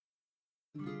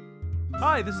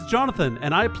Hi, this is Jonathan,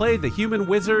 and I play the human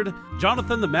wizard,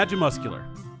 Jonathan the Magimuscular.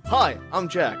 Hi, I'm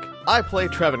Jack. I play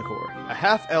Travancore, a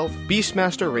half-elf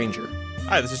Beastmaster Ranger.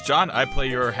 Hi, this is John. I play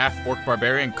your half-orc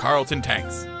barbarian, Carlton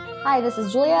Tanks. Hi, this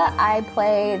is Julia. I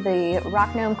play the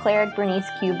rock gnome cleric, Bernice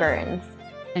Q. Burns.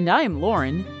 And I am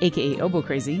Lauren, aka Obo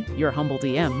Crazy, your humble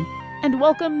DM, and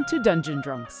welcome to Dungeon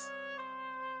Drunks.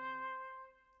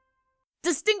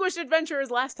 Distinguished adventurers,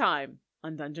 last time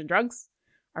on Dungeon Drunks,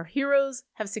 our heroes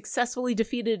have successfully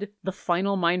defeated the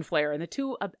final Mind Flayer and the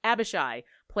two Abishai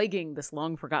plaguing this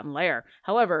long-forgotten lair.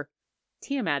 However,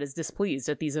 Tiamat is displeased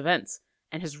at these events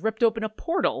and has ripped open a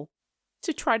portal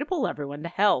to try to pull everyone to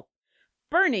hell.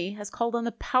 Bernie has called on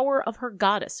the power of her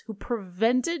goddess, who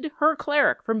prevented her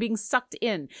cleric from being sucked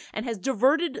in and has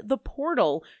diverted the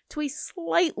portal to a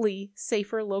slightly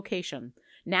safer location.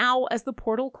 Now, as the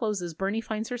portal closes, Bernie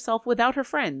finds herself without her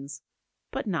friends,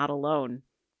 but not alone.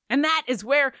 And that is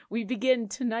where we begin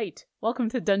tonight. Welcome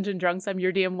to Dungeon Drunks. I'm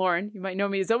your DM, Lauren. You might know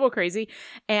me as Obo Crazy.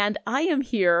 And I am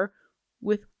here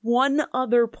with one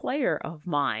other player of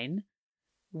mine.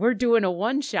 We're doing a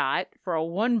one-shot for a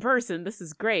one person. This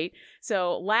is great.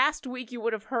 So last week you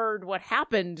would have heard what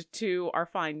happened to our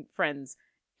fine friends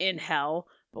in hell.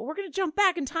 But we're going to jump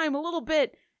back in time a little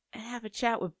bit and have a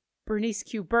chat with Bernice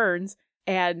Q. Burns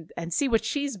and see what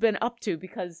she's been up to,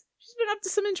 because she's been up to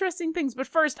some interesting things. But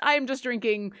first, I am just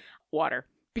drinking water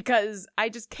because I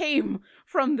just came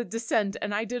from the descent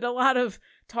and I did a lot of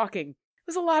talking. It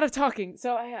was a lot of talking.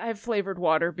 So I have flavored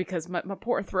water because my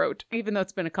poor throat, even though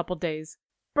it's been a couple days.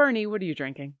 Bernie, what are you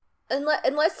drinking?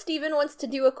 Unless Steven wants to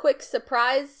do a quick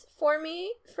surprise for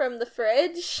me from the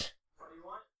fridge. What do you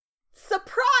want?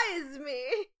 Surprise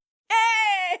me!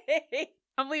 Hey!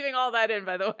 I'm leaving all that in,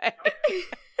 by the way.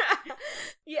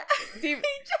 Yeah.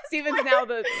 Steven's now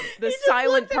the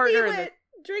silent partner in the...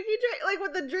 Drink, like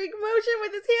with the drink motion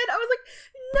with his hand. I was like,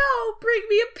 no, bring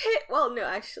me a Well, no,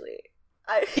 actually.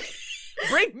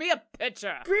 Bring me a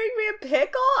pitcher. Bring me a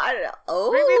pickle? I don't know.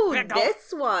 Oh,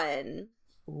 this one.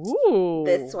 Ooh.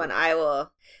 This one I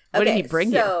will. Okay, what did he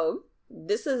bring you? So,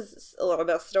 this is a little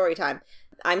bit of story time.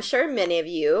 I'm sure many of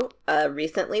you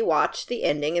recently watched the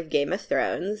ending of Game of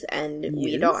Thrones, and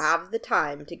we don't have the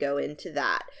time to go into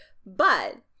that.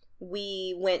 But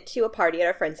we went to a party at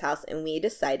our friend's house, and we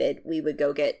decided we would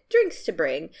go get drinks to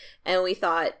bring. And we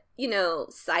thought, you know,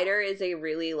 cider is a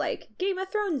really, like, Game of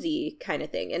Thrones-y kind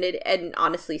of thing. And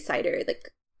honestly, cider,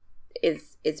 like,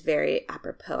 is very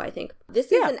apropos, I think.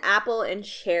 This is an apple and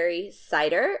cherry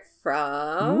cider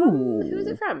from... Who is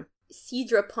it from?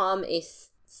 Cidre Pomme et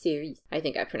Cerise. I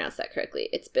think I pronounced that correctly.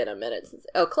 It's been a minute since...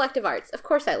 Oh, Collective Arts. Of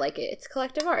course I like it. It's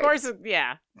Collective Arts. Of course,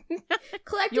 yeah.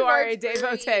 Collective you are Arts a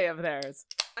devotee of theirs.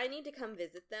 I need to come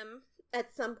visit them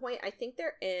at some point. I think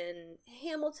they're in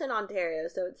Hamilton, Ontario,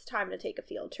 so it's time to take a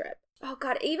field trip. Oh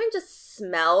god, it even just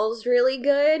smells really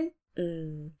good.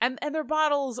 And their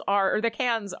bottles or their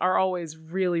cans are always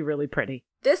really, really pretty.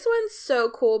 This one's so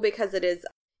cool because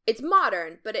it's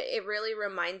modern, but it really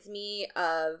reminds me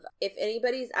of, if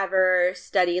anybody's ever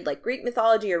studied like Greek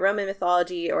mythology or Roman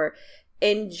mythology, or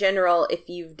in general, if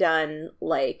you've done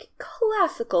like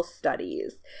classical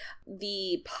studies,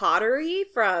 the pottery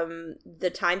from the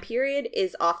time period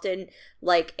is often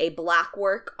like a black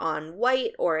work on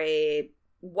white, or a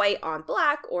white on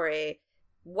black, or a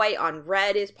white on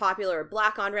red is popular, or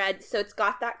black on red. So it's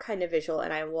got that kind of visual,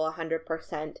 and I will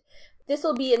 100%. This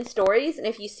will be in stories, and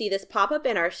if you see this pop up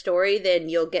in our story, then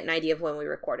you'll get an idea of when we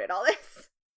recorded all this.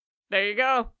 There you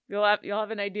go. You'll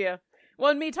have an idea.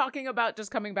 Well, and me talking about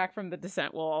just coming back from the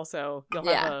descent will also, you'll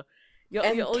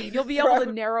be able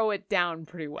to narrow it down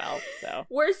pretty well. So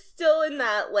we're still in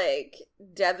that like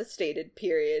devastated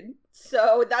period,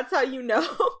 so that's how you know.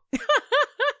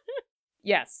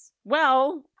 Yes.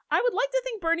 Well, I would like to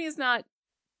think Bernie is not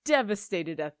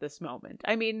devastated at this moment.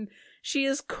 I mean, she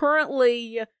is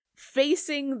currently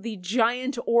facing the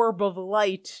giant orb of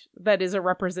light that is a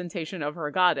representation of her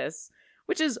goddess,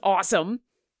 which is awesome,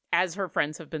 as her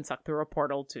friends have been sucked through a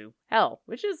portal to hell,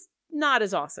 which is not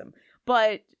as awesome.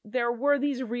 But there were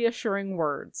these reassuring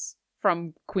words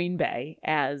from Queen Bey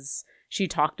as she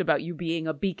talked about you being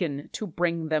a beacon to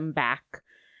bring them back.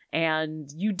 And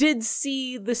you did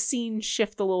see the scene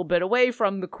shift a little bit away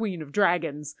from the Queen of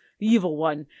Dragons, the evil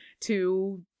one,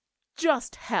 to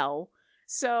just hell.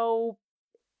 So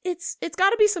it's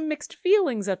got to be some mixed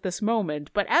feelings at this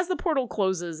moment. But as the portal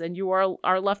closes and you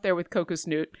are left there with Coco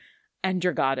Snoot and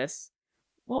your goddess,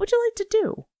 what would you like to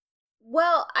do?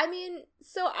 Well, I mean,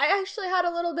 so I actually had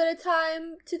a little bit of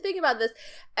time to think about this,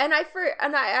 and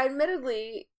I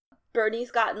admittedly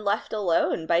Bernie's gotten left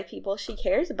alone by people she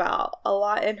cares about a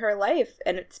lot in her life,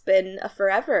 and it's been a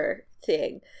forever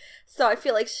thing. So I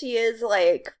feel like she is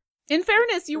like, in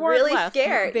fairness, you weren't really left.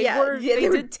 scared. They Yeah, were. yeah, They they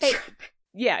were- did take.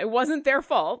 Yeah, it wasn't their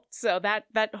fault, so that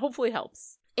hopefully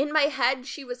helps. in my head,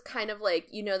 she was kind of like,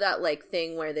 you know, that like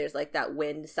thing where there's like that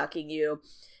wind sucking you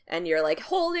and you're like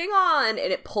holding on and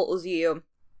it pulls you.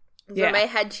 So Yeah. in my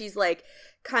head, she's like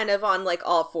kind of on like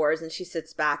all fours and she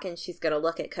sits back and she's going to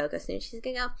look at Coco Snoot. She's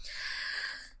going to go,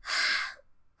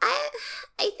 I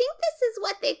think this is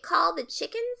what they call the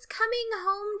chickens coming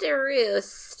home to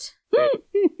roost.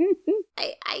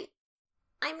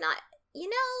 I'm not, you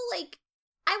know, like,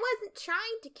 I wasn't trying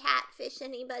to catfish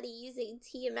anybody using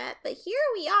Tiamat, but here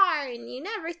we are, and you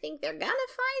never think they're gonna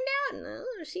find out. No,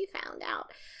 she found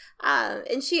out. And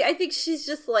I think she's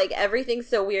just like, everything's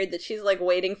so weird that she's like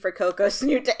waiting for Coco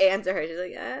Snoot to answer her. She's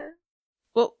like,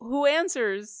 Well, who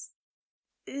answers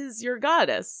is your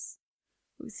goddess,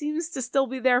 who seems to still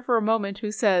be there for a moment,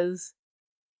 who says,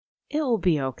 "It'll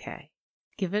be okay.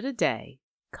 Give it a day.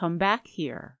 Come back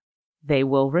here. They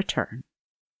will return."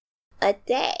 a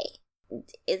day.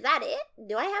 Is that it?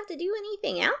 Do I have to do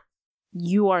anything else?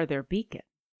 You are their beacon.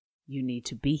 You need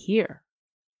to be here.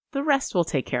 The rest will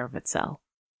take care of itself.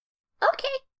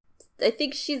 Okay. I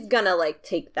think she's gonna like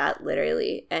take that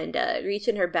literally and reach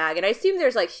in her bag, and I assume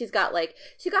there's like she got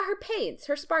her paints,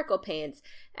 her sparkle paints,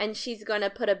 and she's gonna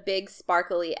put a big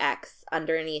sparkly X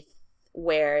underneath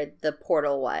where the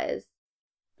portal was.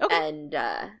 Okay. And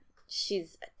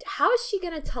how is she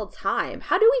gonna tell time?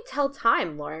 How do we tell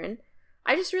time, Lauren?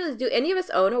 I just realized, do any of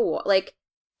us own a like?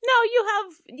 No,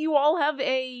 you all have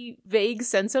a vague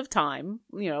sense of time,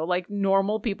 like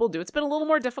normal people do. It's been a little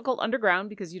more difficult underground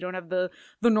because you don't have the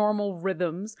normal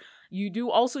rhythms. You do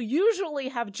also usually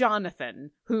have Jonathan,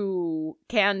 who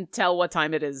can tell what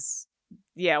time it is,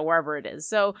 wherever it is.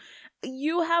 So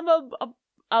you have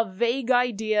a vague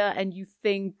idea, and you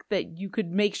think that you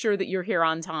could make sure that you're here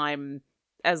on time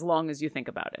as long as you think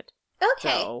about it.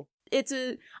 Okay. So it's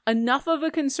enough of a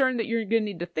concern that you're going to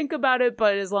need to think about it,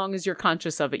 but as long as you're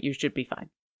conscious of it, you should be fine.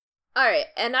 All right,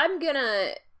 and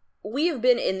we've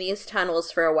been in these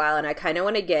tunnels for a while, and I kind of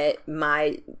want to get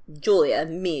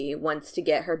me wants to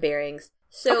get her bearings.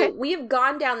 So Okay. we have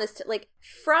gone down this,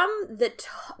 from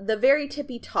the very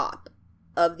tippy top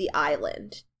of the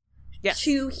island Yes.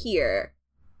 to here,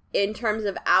 in terms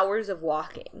of hours of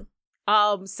walking.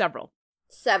 Several.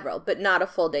 Several, but not a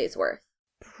full day's worth.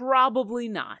 Probably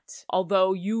not.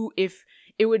 Although if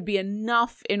it would be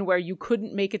enough in where you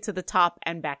couldn't make it to the top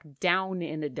and back down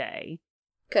in a day.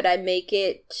 Could I make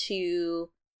it to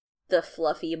the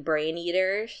fluffy brain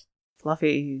eaters?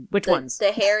 Fluffy, which ones?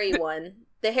 The hairy one.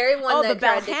 The hairy one the that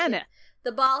tried to Balhannoth.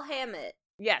 The Balhamut.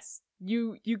 Yes,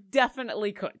 you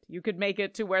definitely could. You could make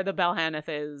it to where the Balhannoth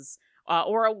is,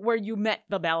 or where you met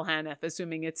the Balhannoth,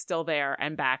 assuming it's still there,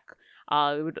 and back.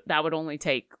 That would only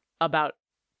take about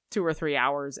 2 or 3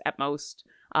 hours at most,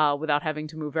 without having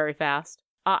to move very fast.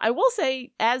 I will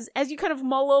say, as you kind of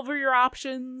mull over your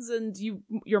options and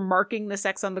you're marking this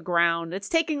X on the ground, it's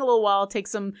taking a little while. It takes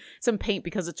some paint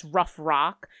because it's rough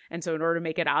rock, and so in order to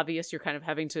make it obvious, you're kind of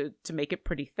having to make it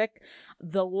pretty thick.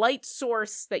 The light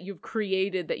source that you've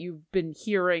created, that you've been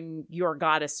hearing your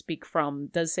goddess speak from,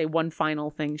 does say one final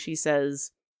thing. She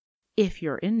says, "If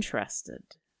you're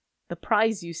interested, the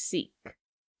prize you seek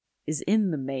is in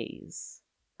the maze.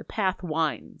 The path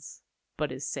winds,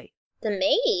 but is safe. The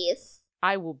maze?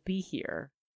 I will be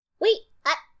here." Wait,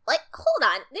 hold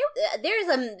on.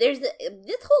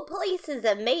 This whole place is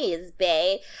a maze,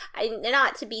 bae.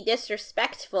 Not to be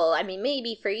disrespectful. I mean,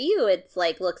 maybe for you it's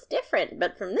looks different,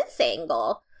 but from this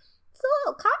angle, it's a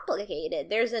little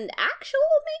complicated. There's an actual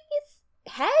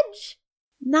maze? Hedge?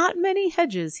 Not many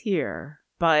hedges here,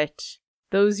 but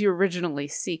those you originally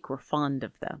seek were fond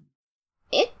of them.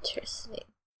 Interesting.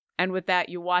 And with that,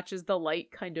 you watch as the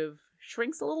light kind of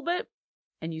shrinks a little bit,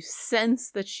 and you sense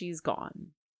that she's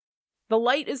gone. The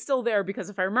light is still there because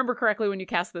if I remember correctly, when you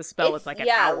cast this spell, it's like an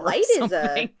hour or light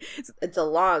something. It's a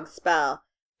long spell.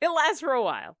 It lasts for a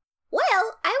while.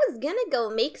 Well, I was gonna go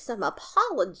make some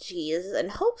apologies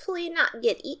and hopefully not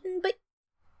get eaten, but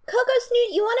Coco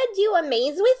Snoot, you wanna do a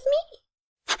maze with me?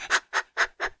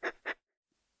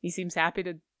 He seems happy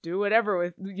to do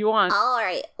whatever you want.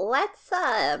 Alright, let's,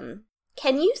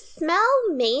 can you smell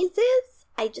mazes?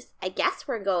 I guess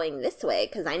we're going this way,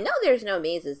 because I know there's no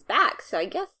mazes back, so I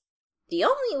guess the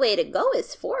only way to go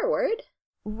is forward.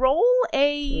 Roll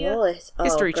a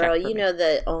history check. Girl, for you me. know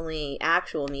that only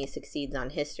actual me succeeds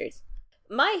on histories.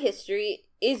 My history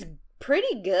is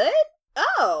pretty good?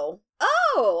 Oh,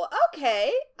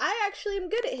 okay. I actually am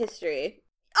good at history.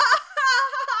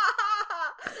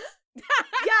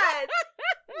 Yes!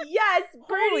 Yes,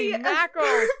 Holy Bernie, mackerel.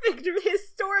 perfect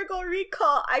historical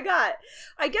recall. I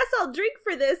guess I'll drink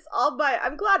for this.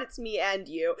 I'm glad it's me and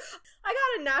you. I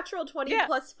got a natural 20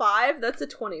 plus 5. That's a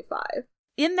 25.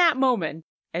 In that moment,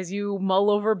 as you mull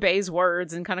over Bay's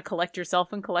words and kind of collect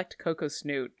yourself and collect Coco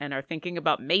Snoot and are thinking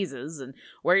about mazes and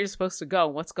where you're supposed to go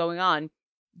and what's going on,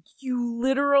 you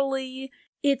literally,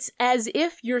 it's as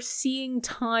if you're seeing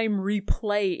time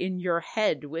replay in your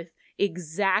head with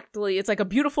exactly, it's like a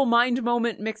beautiful mind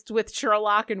moment mixed with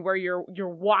Sherlock and where you're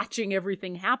watching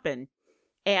everything happen.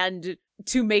 And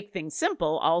to make things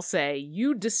simple, I'll say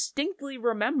you distinctly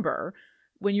remember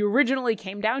when you originally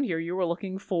came down here, you were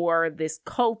looking for this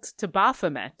cult to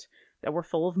Baphomet that were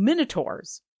full of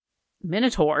minotaurs.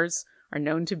 Minotaurs are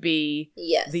known to be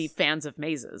the fans of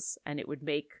mazes, and it would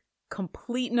make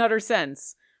complete and utter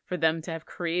sense for them to have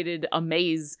created a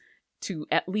maze to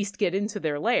at least get into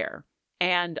their lair.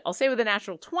 And I'll say with a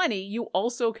natural 20, you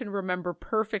also can remember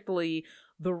perfectly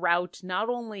the route not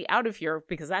only out of here,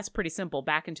 because that's pretty simple,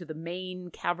 back into the main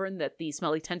cavern that the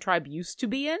Smelly Tent tribe used to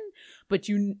be in, but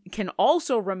you can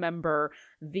also remember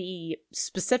the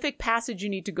specific passage you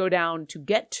need to go down to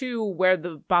get to where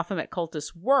the Baphomet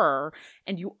cultists were,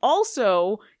 and you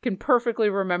also can perfectly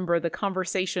remember the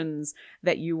conversations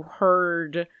that you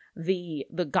heard the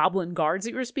goblin guards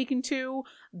that you were speaking to.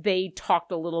 They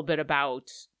talked a little bit about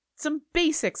some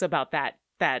basics about that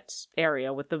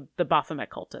area with the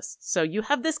Baphomet cultists. So you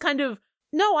have this kind of,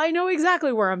 no, I know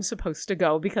exactly where I'm supposed to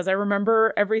go because I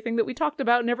remember everything that we talked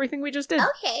about and everything we just did.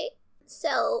 Okay,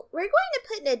 so we're going to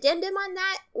put an addendum on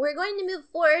that. We're going to move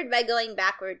forward by going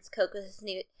backwards, Coco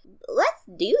Snoot. Let's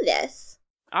do this.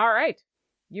 All right.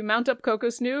 You mount up Coco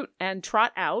Snoot and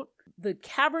trot out. The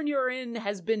cavern you're in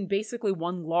has been basically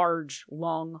one large,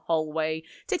 long hallway.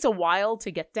 It takes a while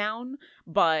to get down,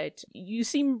 but you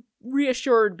seem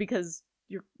reassured because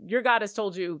your god has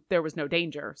told you there was no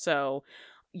danger. So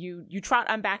you trot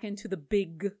on back into the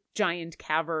big, giant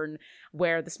cavern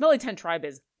where the Smelly Tent tribe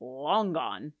is long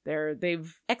gone.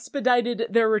 They've expedited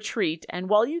their retreat, and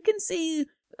while you can see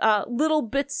little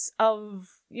bits of,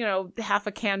 half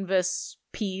a canvas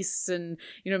piece and,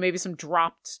 maybe some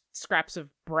dropped scraps of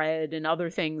bread and other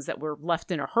things that were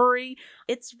left in a hurry,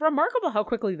 it's remarkable how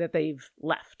quickly that they've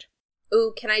left.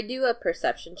 Ooh, can I do a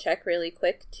perception check really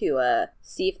quick to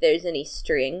see if there's any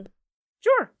string?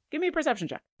 Sure. Give me a perception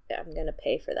check. Yeah, I'm gonna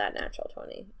pay for that natural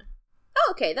 20.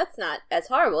 Oh, okay, that's not as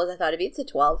horrible as I thought it'd be. It's a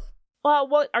 12.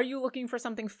 What are you looking for?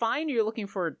 Something fine? Are you looking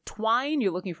for twine?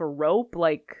 You're looking for rope?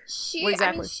 Like, what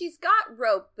exactly? I mean, she's got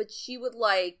rope, but she would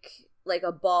like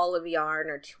a ball of yarn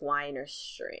or twine or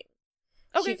string.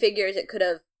 Okay. She figures it could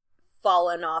have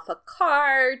fallen off a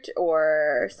cart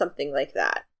or something like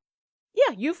that.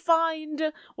 Yeah, you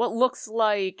find what looks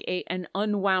like an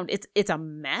unwound, it's a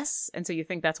mess, and so you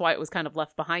think that's why it was kind of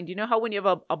left behind. You know how when you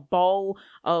have a ball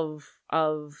of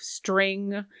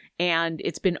string and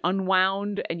it's been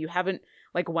unwound and you haven't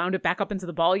wound it back up into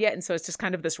the ball yet, and so it's just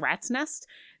kind of this rat's nest?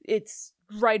 It's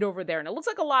right over there, and it looks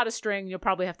like a lot of string. You'll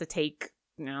probably have to take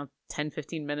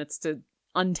 10-15 minutes to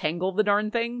untangle the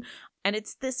darn thing, and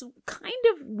it's this kind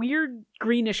of weird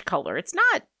greenish color. It's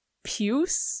not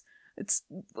puce. It's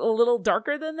a little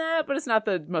darker than that, but it's not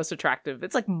the most attractive.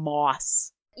 It's like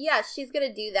moss. Yeah, she's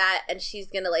gonna do that, and she's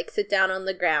gonna sit down on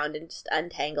the ground and just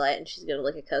untangle it, and she's gonna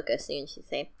look at Coco Snoot and she'll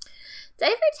say, "Did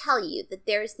I ever tell you that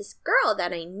there's this girl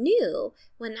that I knew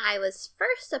when I was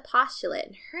first a postulate,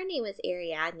 and her name was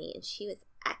Ariadne, and she was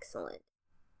excellent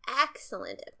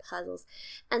at puzzles.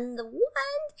 And the one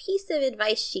piece of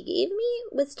advice she gave me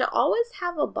was to always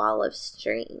have a ball of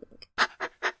string."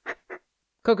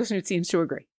 Coco Snoot seems to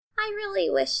agree. I really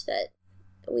wish that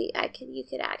you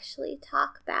could actually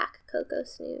talk back, Coco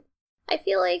Snoot. I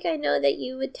feel like I know that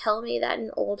you would tell me that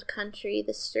in old country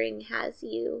the string has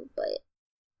you, but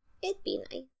it'd be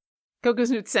nice. Coco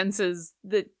Snoot senses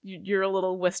that you're a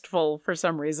little wistful for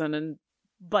some reason and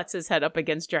butts his head up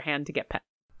against your hand to get pet.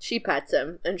 She pets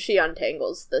him, and she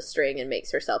untangles the string and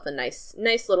makes herself a nice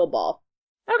little ball.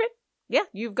 Okay. Yeah,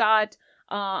 you've got,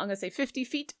 I'm going to say 50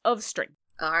 feet of string.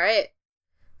 All right.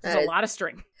 There's a lot of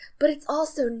string. But it's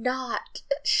also not.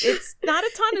 It's not a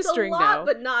ton of string, though. It's a lot,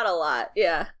 though. but not a lot.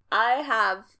 Yeah. I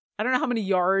don't know how many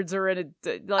yards are in it.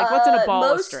 What's in a ball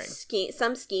of string?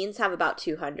 Some skeins have about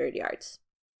 200 yards.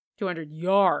 200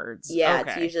 yards? Yeah,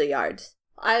 okay. It's usually yards.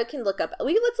 I can look up.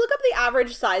 Let's look up the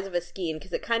average size of a skein,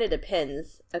 because it kind of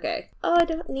depends. Okay. Oh, I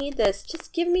don't need this.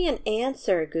 Just give me an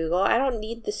answer, Google. I don't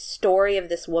need the story of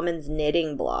this woman's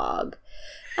knitting blog.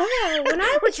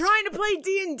 We're trying to play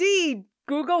D&D.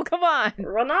 Google, come on.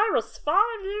 When I was 5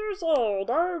 years old,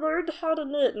 I learned how to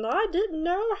knit, and I didn't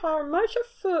know how much a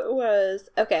foot was.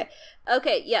 Okay,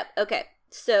 yep, okay.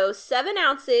 So 7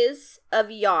 ounces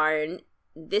of yarn.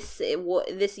 This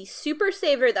super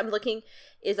saver that I'm looking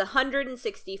is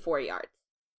 164 yards.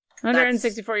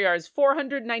 164 yards,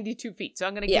 492 feet. So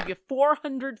I'm going to give you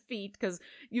 400 feet because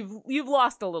you've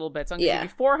lost a little bit. So I'm going to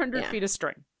give you 400 feet of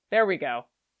string. There we go.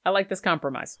 I like this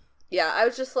compromise. Yeah, I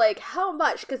was just like, how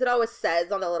much? Because it always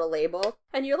says on the little label.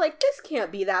 And you're like, this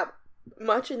can't be that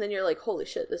much. And then you're like, holy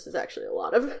shit, this is actually a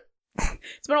lot of...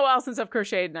 It's been a while since I've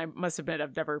crocheted, and I must admit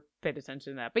I've never paid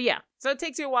attention to that. But yeah, so it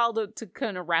takes you a while to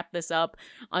kind of wrap this up,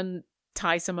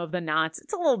 untie some of the knots.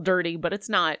 It's a little dirty, but it's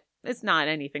not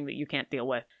anything that you can't deal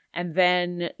with. And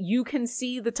then you can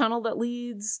see the tunnel that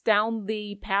leads down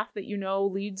the path that you know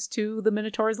leads to the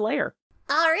Minotaur's lair.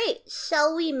 All right,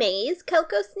 shall we maze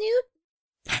Coco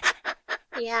Snoot?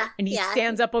 Yeah. And he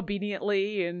stands up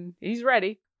obediently, and he's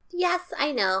ready. Yes,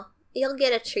 I know. You'll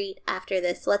get a treat after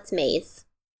this. Let's maze.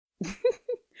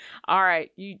 All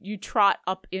right, you trot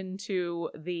up into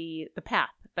the path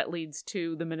that leads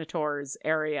to the Minotaur's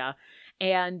area.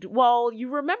 And while you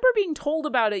remember being told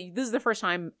about it, this is the first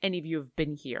time any of you have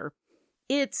been here.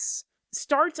 It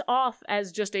starts off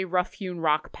as just a rough-hewn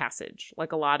rock passage,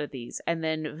 like a lot of these. And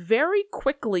then very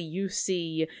quickly you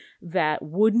see that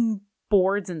wooden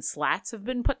boards and slats have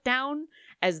been put down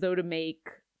as though to make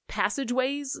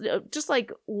passageways, just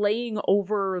like laying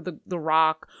over the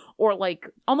rock, or like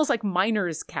almost like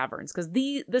miners' caverns, because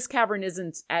this cavern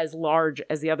isn't as large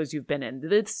as the others you've been in.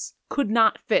 This could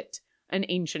not fit an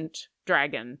ancient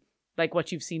dragon like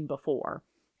what you've seen before.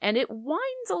 And it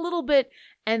winds a little bit,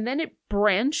 and then it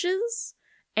branches,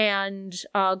 and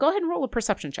go ahead and roll a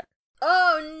perception check.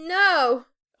 Oh no!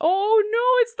 Oh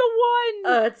no, it's the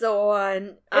one! Oh, it's a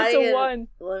 1. It's a 1.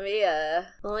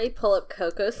 Let me pull up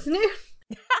Coco Snoot.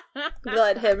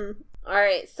 Let him.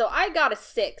 Alright, so I got a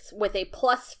 6 with a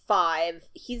 +5.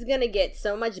 He's gonna get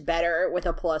so much better with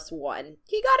a +1.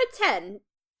 He got a 10.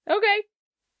 Okay.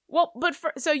 Well, but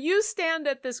so you stand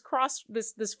at this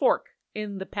this fork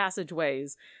in the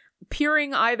passageways,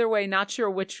 peering either way, not sure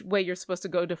which way you're supposed to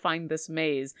go to find this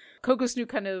maze. Coco Snoot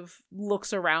kind of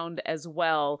looks around as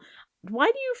well. Why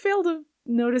do you fail to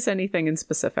notice anything in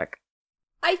specific?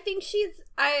 I think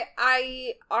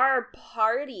our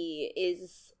party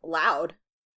is loud.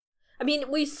 I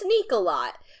mean, we sneak a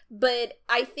lot, but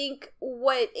I think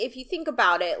if you think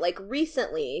about it, like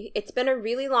recently, it's been a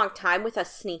really long time with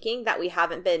us sneaking that we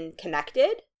haven't been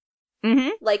connected,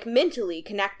 like mentally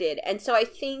connected. And so I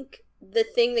think the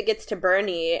thing that gets to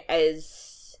Bernie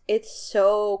is it's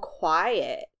so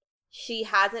quiet. She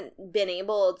hasn't been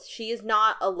she is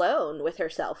not alone with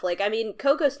herself. Like, I mean,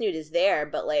 Coco Snoot is there,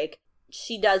 but like,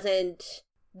 she doesn't,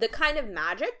 the kind of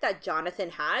magic that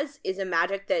Jonathan has is a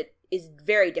magic that is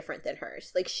very different than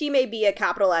hers. Like, she may be a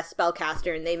capital S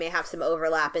spellcaster and they may have some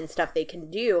overlap in stuff they can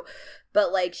do,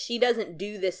 but like, she doesn't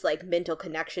do this like mental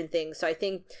connection thing. So I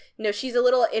think, she's a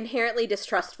little inherently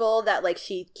distrustful that like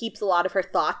she keeps a lot of her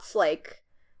thoughts like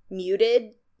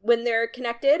muted when they're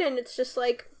connected. And it's just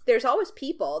like, there's always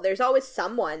people, there's always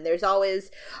someone, there's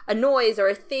always a noise or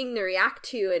a thing to react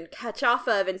to and catch off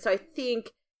of. And so I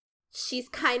think she's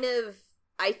kind of,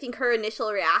 I think her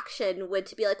initial reaction would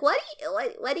to be like, what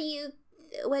do you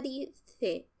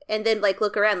think? And then like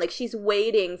look around, like she's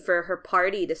waiting for her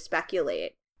party to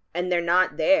speculate, and they're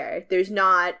not there. There's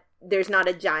not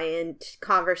a giant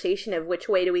conversation of which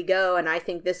way do we go, and I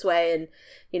think this way, and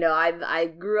I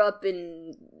grew up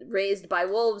and raised by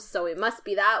wolves, so it must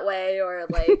be that way, or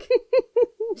like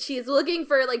she's looking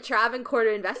for like Travancore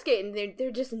to investigate, and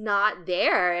they're just not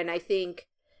there. And I think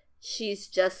she's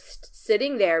just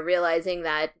sitting there realizing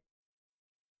that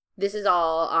this is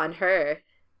all on her.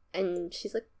 And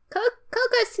she's like,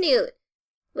 Coco Snoot,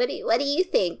 what do you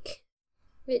think?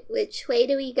 Which way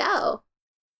do we go?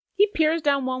 He peers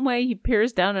down one way, he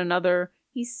peers down another.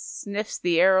 He sniffs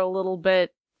the air a little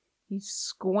bit. He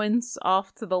squints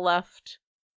off to the left.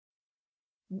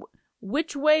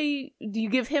 Which way do you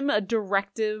give him a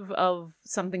directive of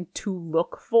something to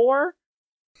look for?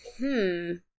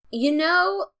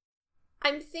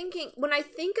 I'm thinking, when I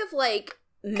think of like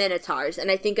minotaurs and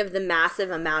I think of the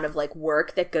massive amount of like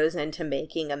work that goes into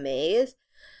making a maze,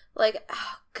 like,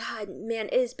 oh god, man,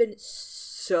 it has been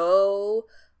so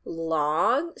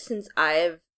long since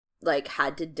I've like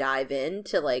had to dive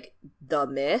into like the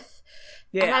myth.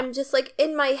 Yeah. And I'm just like,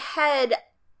 in my head,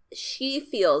 she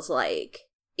feels like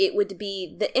it would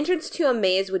be, the entrance to a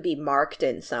maze would be marked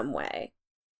in some way.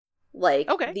 Like,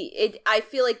 okay. I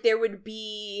feel like there would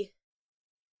be,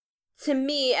 to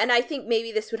me, and I think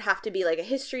maybe this would have to be like a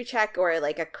history check or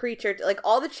like a creature, like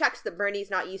all the checks that Bernie's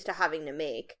not used to having to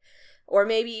make, or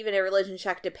maybe even a religion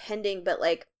check depending, but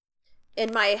like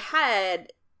in my head,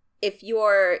 if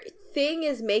your thing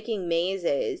is making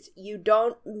mazes, you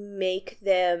don't make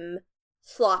them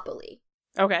sloppily.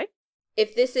 Okay.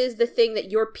 If this is the thing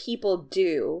that your people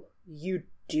do, you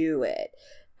do it.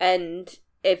 And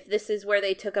if this is where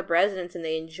they took up residence and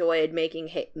they enjoyed making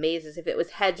mazes, if it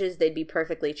was hedges, they'd be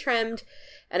perfectly trimmed.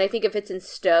 And I think if it's in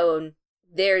stone,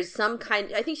 there's some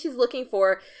kind, I think she's looking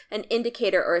for an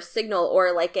indicator or a signal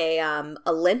or like a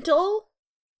lintel.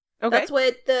 Okay. That's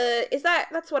what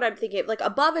that's what I'm thinking. Like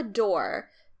above a door,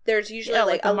 there's usually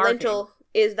like a marking. lintel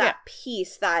is that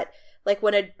piece that, like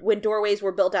when doorways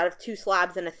were built out of two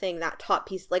slabs and a thing, that top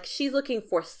piece, like she's looking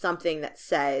for something that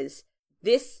says,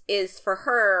 this is for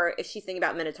her. If she's thinking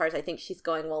about minotaurs, I think she's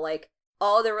going, well, like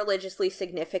all the religiously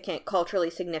significant, culturally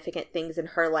significant things in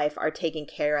her life are taken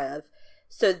care of.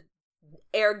 So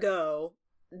ergo,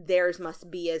 theirs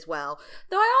must be as well.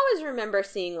 Though I always remember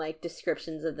seeing like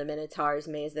descriptions of the Minotaur's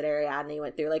maze that Ariadne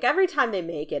went through. Like every time they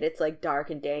make it, it's like dark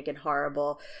and dank and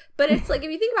horrible. But it's like,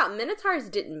 if you think about Minotaurs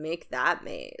didn't make that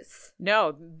maze.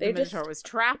 No, the Minotaur was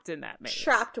trapped in that maze.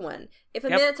 Trapped one. If a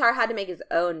Minotaur had to make his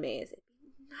own maze, it'd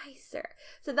be nicer.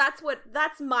 So that's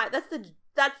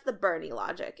the Bernie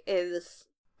logic, is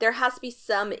there has to be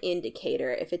some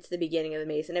indicator if it's the beginning of the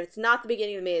maze. And if it's not the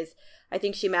beginning of the maze, I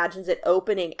think she imagines it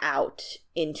opening out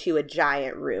into a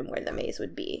giant room where the maze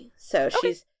would be. So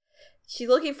she's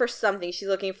looking for something. She's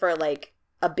looking for like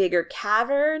a bigger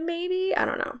cavern, maybe? I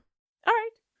don't know. All right.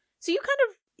 So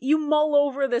you mull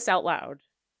over this out loud,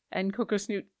 and Coco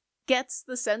Snoot gets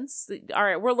the sense that, all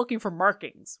right, we're looking for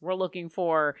markings. We're looking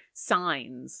for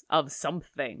signs of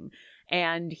something.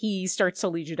 And he starts to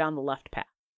lead you down the left path.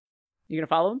 You gonna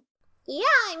follow him? Yeah,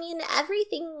 I mean,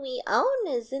 everything we own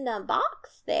is in a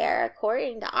box there,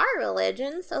 according to our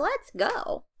religion, so let's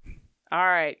go. All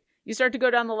right. You start to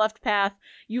go down the left path.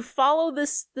 You follow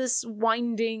this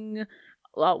winding,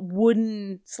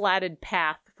 wooden slatted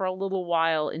path for a little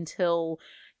while until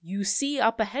you see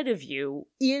up ahead of you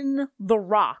in the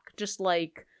rock, just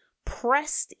like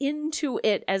pressed into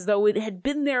it as though it had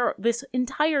been there this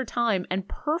entire time and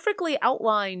perfectly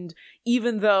outlined,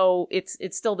 even though it's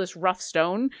still this rough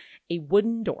stone, a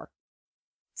wooden door.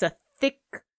 It's a thick,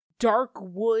 dark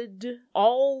wood,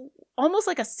 almost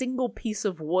like a single piece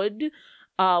of wood,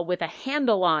 with a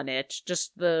handle on it,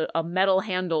 just a metal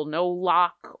handle, no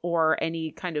lock or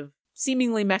any kind of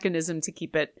seemingly mechanism to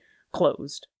keep it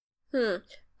closed.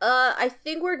 I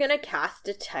think we're gonna cast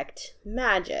Detect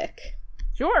Magic.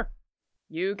 Sure.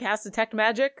 You cast Detect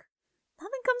Magic.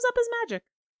 Nothing comes up as magic.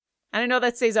 And I know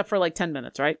that stays up for like 10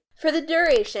 minutes, right? For the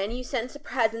duration, you sense a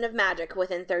presence of magic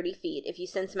within 30 feet. If you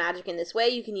sense magic in this way,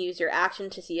 you can use your action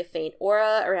to see a faint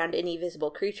aura around any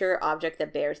visible creature or object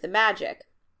that bears the magic.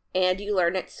 And you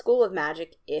learn its school of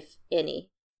magic, if any.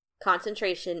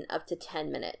 Concentration up to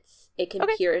 10 minutes. It can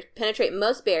penetrate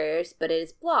most barriers, but it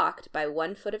is blocked by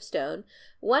 1 foot of stone,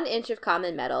 1 inch of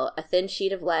common metal, a thin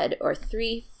sheet of lead, or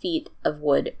 3 feet of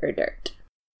wood or dirt.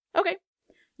 Okay.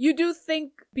 You do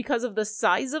think, because of the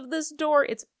size of this door,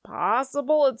 it's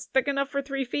possible it's thick enough for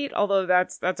 3 feet, although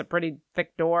that's a pretty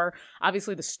thick door.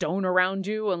 Obviously, the stone around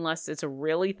you, unless it's a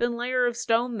really thin layer of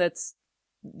stone that's,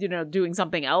 doing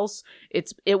something else,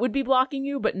 it would be blocking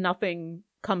you, but nothing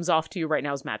comes off to you right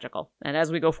now as magical. And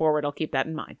as we go forward, I'll keep that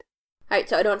in mind. All right,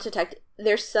 so I don't detect.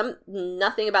 There's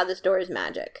nothing about this door is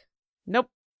magic. Nope.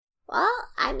 Well,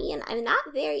 I mean, I'm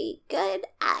not very good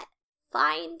at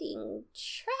finding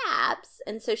traps,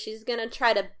 and so she's gonna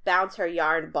try to bounce her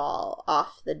yarn ball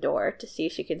off the door to see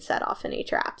if she can set off any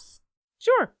traps.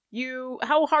 Sure.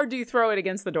 How hard do you throw it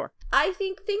against the door? I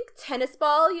think tennis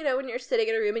ball, when you're sitting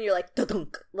in a room and you're like,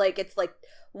 dunk, like it's like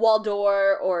wall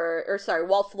door or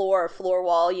wall floor or floor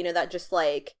wall, that just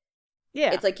like,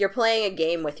 yeah, it's like you're playing a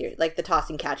game with like the toss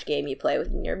and catch game you play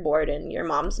when you're bored and your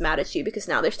mom's mad at you because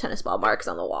now there's tennis ball marks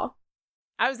on the wall.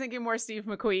 I was thinking more Steve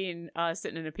McQueen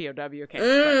sitting in a POW camp.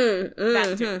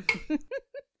 That too.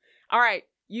 All right,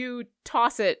 you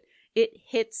toss it. It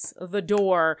hits the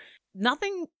door.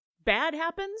 Nothing bad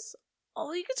happens.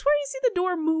 Although you can swear you see the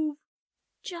door move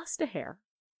just a hair.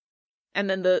 And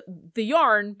then the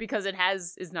yarn, because it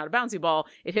is not a bouncy ball,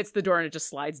 it hits the door and it just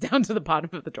slides down to the bottom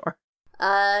of the door.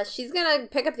 She's gonna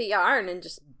pick up the yarn and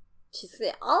she's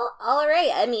gonna say, all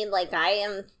right. I mean, like, I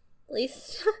am, at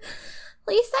least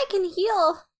I can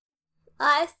heal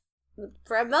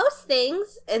for most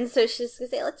things. And so she's gonna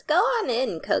say, let's go on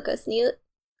in, Coco Snoot.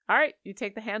 All right, you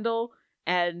take the handle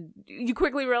and you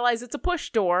quickly realize it's a push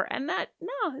door, and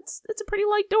it's a pretty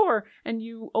light door. And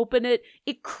you open it,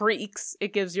 it creaks,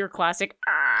 it gives your classic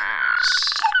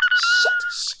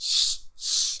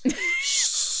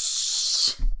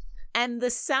and the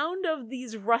sound of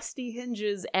these rusty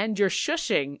hinges and your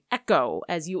shushing echo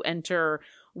as you enter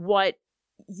what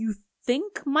you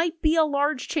think might be a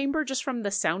large chamber just from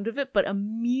the sound of it, but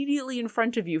immediately in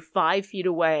front of you, 5 feet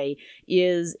away,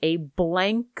 is a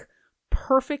blank,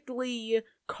 perfectly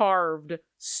carved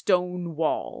stone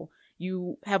wall.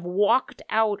 You have walked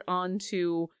out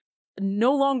onto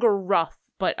no longer rough,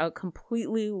 but a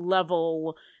completely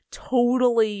level,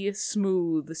 totally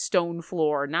smooth stone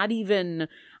floor, not even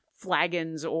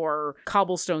flagons or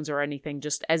cobblestones or anything,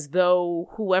 just as though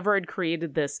whoever had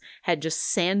created this had just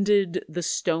sanded the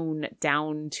stone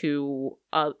down to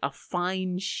a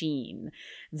fine sheen.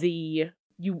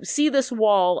 You see this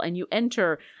wall and you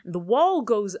enter. The wall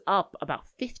goes up about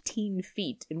 15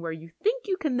 feet, and where you think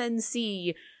you can then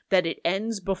see that it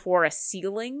ends before a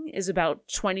ceiling is about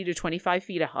 20 to 25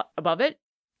 feet above it.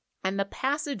 And the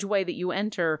passageway that you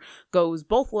enter goes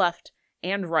both left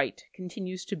and right,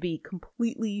 continues to be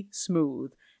completely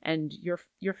smooth. And your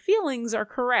feelings are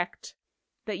correct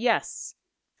that yes,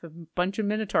 if a bunch of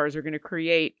minotaurs are going to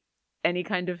create any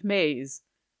kind of maze,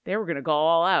 they were going to go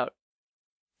all out.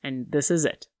 And this is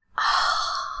it.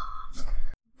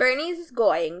 Bernie's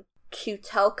going to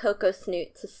tell Coco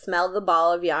Snoot to smell the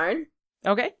ball of yarn.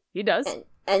 Okay, he does.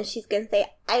 And she's going to say,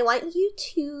 I want you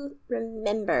to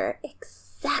remember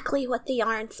exactly what the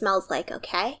yarn smells like,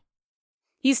 okay?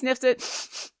 He sniffs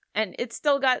it, and it's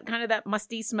still got kind of that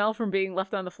musty smell from being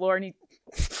left on the floor, and he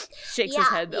shakes his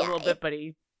head a little bit, but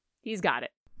he's got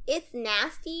it. It's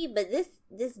nasty, but this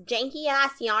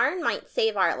janky-ass yarn might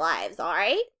save our lives, all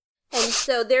right? And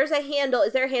so there's a handle.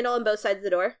 Is there a handle on both sides of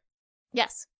the door?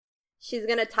 Yes. She's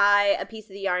going to tie a piece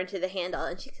of the yarn to the handle,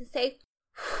 and she's going to say,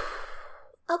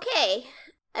 okay,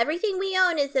 everything we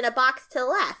own is in a box to the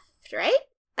left, right?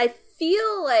 I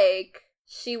feel like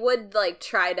she would,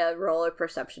 try to roll a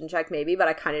perception check maybe, but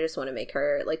I kind of just want to make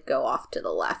her, go off to the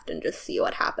left and just see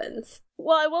what happens.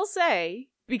 Well, I will say,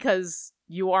 because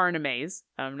you are in a maze,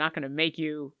 I'm not going to make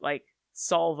you,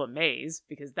 solve a maze,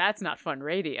 because that's not fun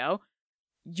radio.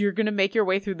 You're going to make your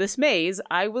way through this maze.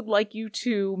 I would like you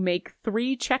to make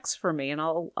 3 checks for me, and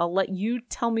I'll let you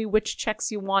tell me which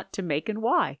checks you want to make and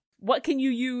why. What can you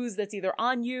use that's either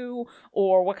on you,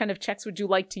 or what kind of checks would you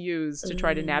like to use to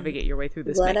try to navigate your way through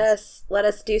this maze? Let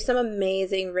us do some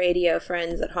amazing radio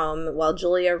friends at home while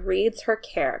Julia reads her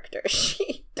character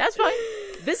sheet. That's fine.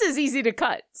 This is easy to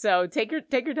cut, so take your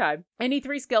time. Any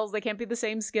 3 skills, they can't be the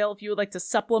same skill. If you would like to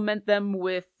supplement them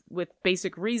with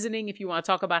basic reasoning, if you want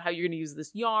to talk about how you're going to use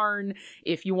this yarn,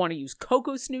 if you want to use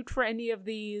Coco Snoot for any of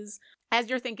these. As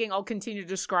you're thinking, I'll continue to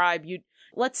describe.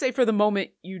 Let's say for the moment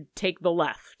you take the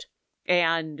left.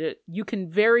 And you can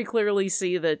very clearly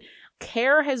see that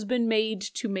care has been made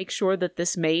to make sure that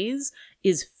this maze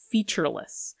is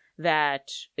featureless,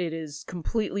 that it is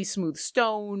completely smooth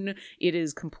stone, it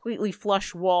is completely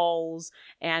flush walls,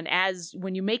 and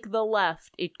when you make the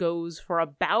left, it goes for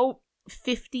about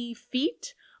 50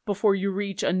 feet before you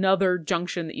reach another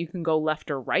junction that you can go left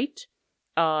or right.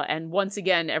 And once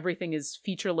again, everything is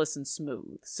featureless and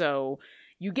smooth. So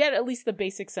you get at least the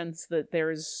basic sense that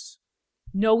there's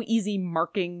no easy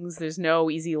markings, there's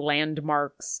no easy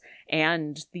landmarks,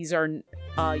 and these are,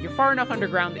 you're far enough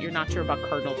underground that you're not sure about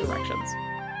cardinal directions.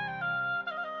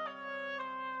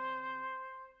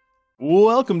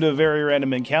 Welcome to Very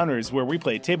Random Encounters, where we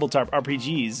play tabletop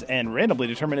RPGs and randomly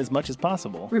determine as much as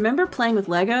possible. Remember playing with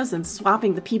Legos and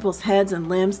swapping the people's heads and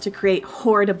limbs to create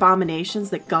horrid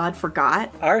abominations that God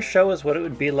forgot? Our show is what it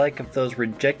would be like if those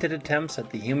rejected attempts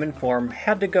at the human form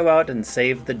had to go out and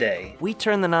save the day. We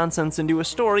turn the nonsense into a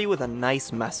story with a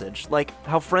nice message, like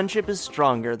how friendship is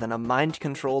stronger than a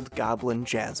mind-controlled goblin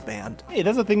jazz band. Hey,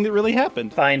 that's a thing that really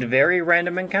happened. Find Very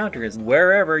Random Encounters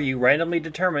wherever you randomly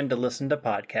determine to listen to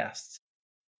podcasts.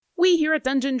 We here at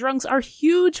Dungeon Drunks are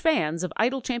huge fans of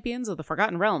Idle Champions of the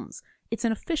Forgotten Realms. It's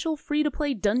an official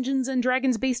free-to-play Dungeons &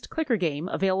 Dragons-based clicker game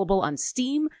available on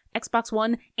Steam, Xbox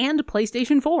One, and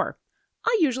PlayStation 4.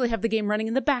 I usually have the game running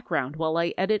in the background while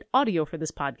I edit audio for this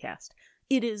podcast.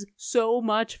 It is so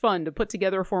much fun to put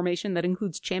together a formation that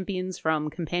includes champions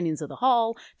from Companions of the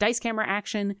Hall, Dice Camera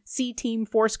Action, C-Team,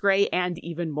 Force Grey, and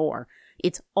even more.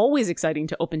 It's always exciting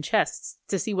to open chests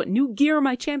to see what new gear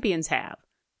my champions have.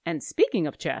 And speaking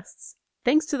of chests,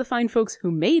 thanks to the fine folks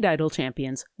who made Idle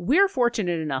Champions, we're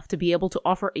fortunate enough to be able to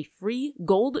offer a free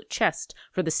gold chest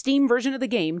for the Steam version of the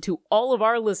game to all of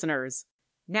our listeners.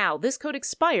 Now, this code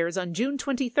expires on June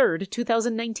 23rd,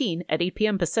 2019 at 8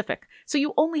 p.m. Pacific, so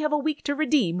you only have a week to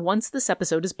redeem once this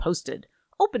episode is posted.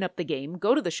 Open up the game,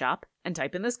 go to the shop, and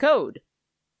type in this code.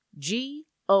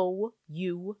 GOUTJINSVULNAVAL.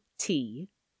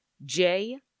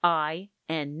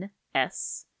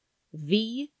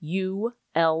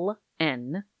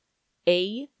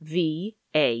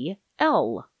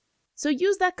 So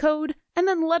use that code and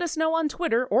then let us know on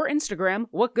Twitter or Instagram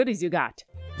what goodies you got.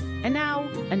 And now,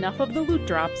 enough of the loot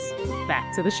drops.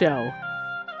 Back to the show.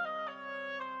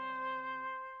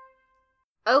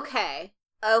 Okay.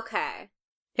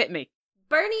 Hit me.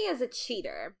 Bernie is a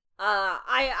cheater.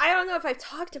 I don't know if I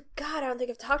don't think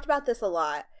I've talked about this a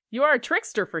lot. You are a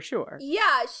trickster for sure. Yeah,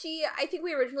 I think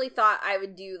we originally thought I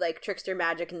would do, like, trickster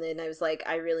magic, and then I was like,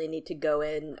 I really need to go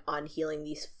in on healing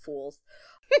these fools.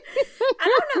 I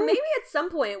don't know, maybe at some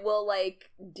point we'll,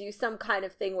 like, do some kind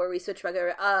of thing where we switch back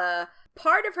over.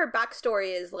 Part of her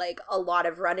backstory is, like, a lot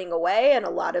of running away and a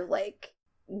lot of, like,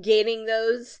 gaining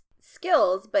those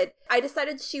skills, but I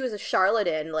decided she was a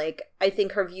charlatan. Like, I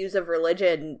think her views of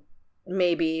religion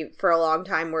maybe for a long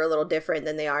time were a little different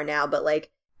than they are now, but,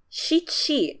 like, she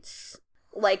cheats.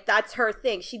 Like, that's her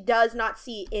thing. She does not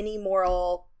see any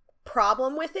moral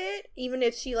problem with it, even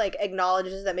if she, like,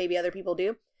 acknowledges that maybe other people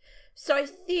do. So I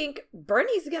think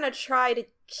Bernie's gonna try to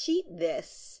cheat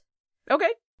this. Okay.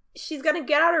 She's gonna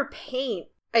get out her paint.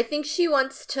 I think she's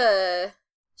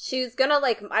gonna,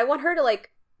 like, I want her to, like,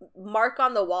 mark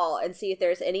on the wall and see if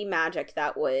there's any magic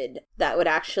that would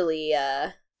actually,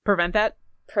 prevent that?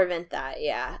 Prevent that,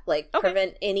 yeah. Like, okay.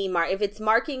 Prevent any if it's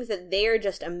markings that they're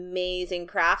just amazing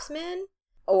craftsmen,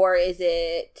 or is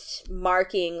it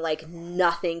marking, like,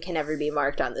 nothing can ever be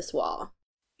marked on this wall?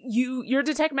 Your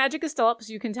detect magic is still up,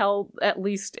 so you can tell, at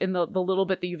least in the little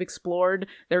bit that you've explored,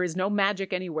 there is no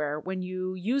magic anywhere. When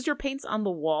you use your paints on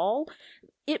the wall,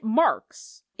 it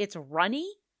marks. It's runny,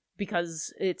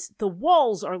 because the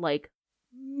walls are, like,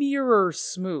 mirror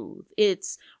smooth.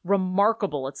 It's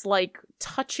remarkable. It's like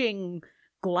touching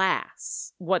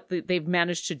glass, what they've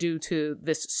managed to do to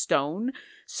this stone.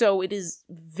 So it is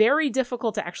very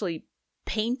difficult to actually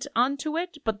paint onto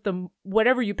it, but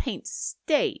whatever you paint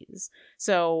stays.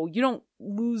 So you don't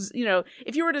lose,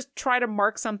 if you were to try to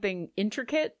mark something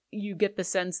intricate, you get the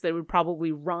sense that it would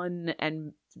probably run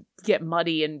and get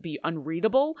muddy and be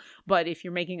unreadable. But if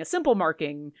you're making a simple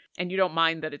marking and you don't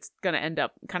mind that it's going to end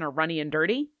up kind of runny and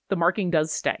dirty, the marking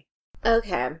does stay.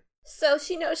 Okay. So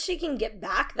she knows she can get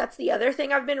back. That's the other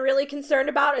thing I've been really concerned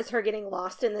about, is her getting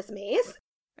lost in this maze.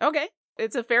 Okay.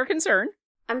 It's a fair concern.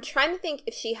 I'm trying to think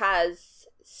if she has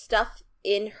stuff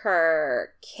in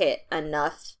her kit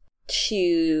enough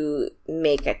to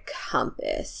make a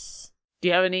compass. Do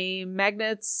you have any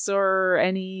magnets or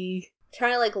any...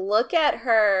 Trying to, like, look at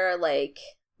her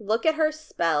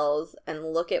spells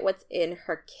and look at what's in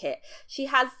her kit. She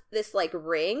has this, like,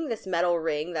 ring, this metal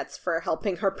ring that's for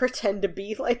helping her pretend to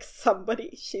be, like,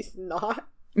 somebody she's not.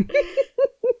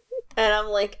 And I'm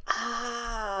like,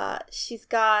 she's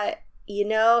got,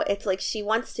 it's like she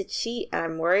wants to cheat, and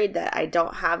I'm worried that I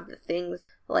don't have the things.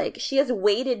 Like, she has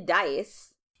weighted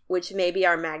dice, which maybe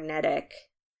are magnetic.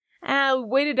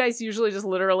 Weighted dice usually just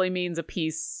literally means a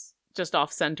piece just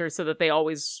off center, so that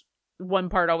one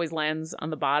part always lands on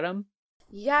the bottom.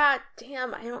 Yeah,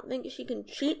 damn, I don't think she can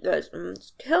cheat this.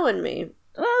 It's killing me.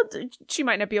 Well, she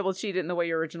might not be able to cheat it in the way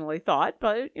you originally thought,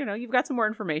 but, you've got some more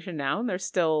information now, and there's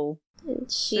still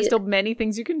many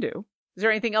things you can do. Is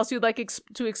there anything else you'd like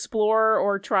to explore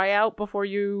or try out before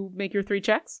you make your 3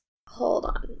 checks? Hold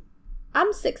on.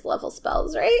 I'm 6 level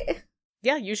spells, right?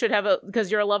 Yeah, you should have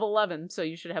because you're a level 11, so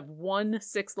you should have 1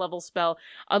 6th level spell,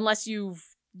 unless you've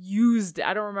used,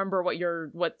 I don't remember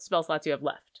what spell slots you have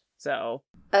left. So,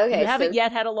 you haven't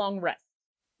yet had a long rest.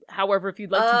 However, if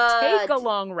you'd like to take a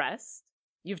long rest,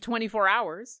 you have 24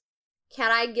 hours.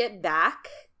 Can I get back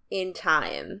in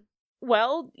time?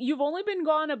 Well, you've only been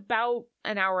gone about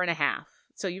an hour and a half.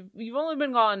 So you've only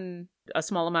been gone a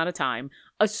small amount of time.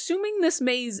 Assuming this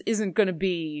maze isn't going to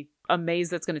be a maze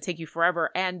that's going to take you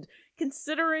forever, and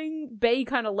considering Bay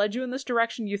kind of led you in this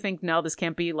direction, you think, no, this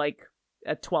can't be like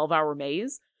a 12-hour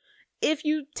maze. If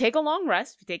you take a long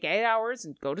rest, if you take 8 hours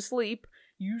and go to sleep,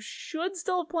 you should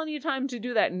still have plenty of time to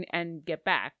do that and get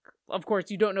back. Of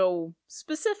course, you don't know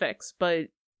specifics, but...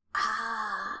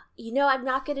 I'm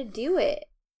not going to do it.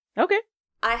 Okay.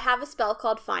 I have a spell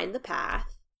called Find the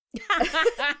Path.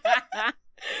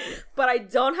 But I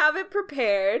don't have it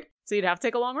prepared. So you'd have to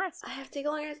take a long rest. I have to take a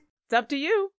long rest. It's up to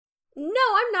you. No,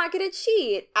 I'm not going to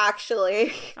cheat,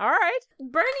 actually. All right.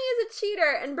 Bernie is a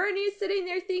cheater, and Bernie is sitting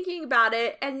there thinking about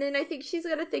it, and then I think she's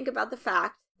going to think about the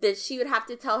fact that she would have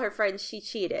to tell her friends she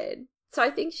cheated. So I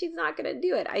think she's not going to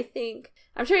do it.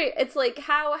 I'm sure it's like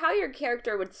how your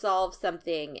character would solve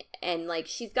something, and, like,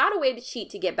 she's got a way to cheat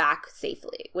to get back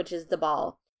safely, which is the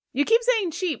ball. You keep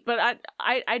saying cheat, but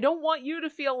I don't want you to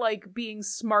feel like being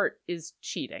smart is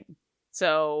cheating.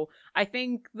 So I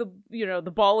think the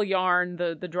ball of yarn,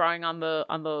 the drawing on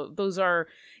the those are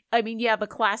I mean, yeah, the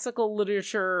classical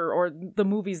literature or the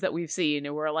movies that we've seen,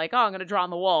 and we're like, oh, I'm going to draw on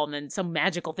the wall, and then some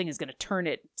magical thing is going to turn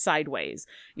it sideways.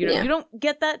 You know, you don't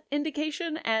get that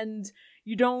indication, and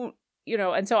you don't, you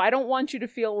know, and so I don't want you to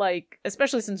feel like,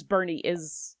 especially since Bernie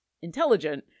is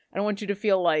intelligent, I don't want you to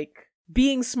feel like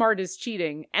being smart is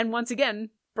cheating. And once again,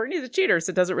 Bernie's a cheater,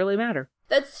 so it doesn't really matter.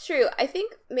 That's true. I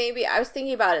think maybe I was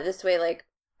thinking about it this way, like,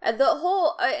 the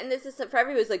whole, and this isn't for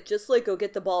everybody, like, just, like, go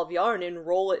get the ball of yarn and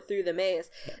roll it through the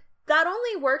maze. That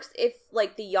only works if,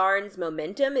 like, the yarn's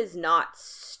momentum is not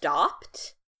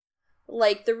stopped.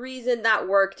 Like, the reason that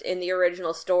worked in the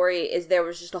original story is there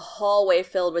was just a hallway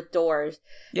filled with doors.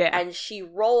 Yeah. And she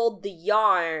rolled the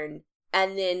yarn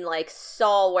and then, like,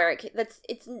 saw where it came.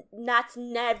 That's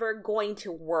never going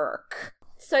to work.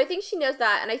 So I think she knows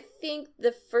that, and I think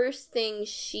the first thing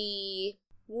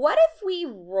what if we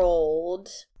rolled...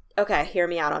 Okay, hear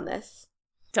me out on this.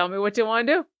 Tell me what you want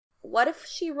to do. What if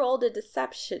she rolled a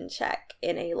deception check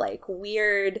in a, like,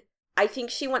 weird... I think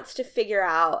she wants to figure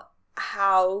out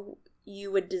how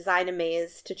you would design a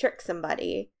maze to trick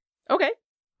somebody. Okay.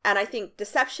 And I think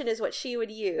deception is what she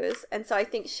would use. And so I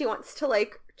think she wants to,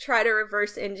 like, try to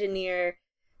reverse engineer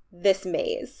this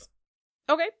maze.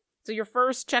 Okay. So your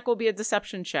first check will be a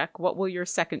deception check. What will your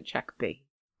second check be?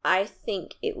 I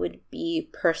think it would be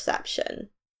perception.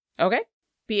 Okay.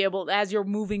 Be able, as you're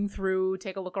moving through,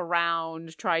 take a look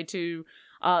around, try to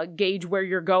gauge where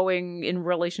you're going in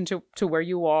relation to where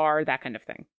you are, that kind of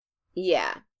thing.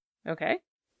 Yeah. Okay.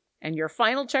 And your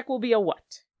final check will be a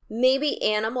what? Maybe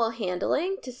animal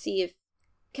handling to see if...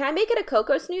 Can I make it a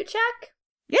Coco Snoot check?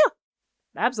 Yeah.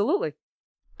 Absolutely.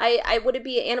 Would it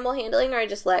be animal handling, or I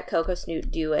just let Coco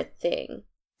Snoot do a thing?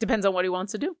 Depends on what he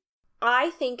wants to do. I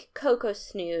think Coco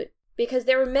Snoot, because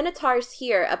there were Minotaurs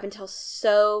here up until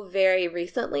so very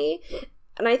recently,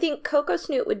 and I think Coco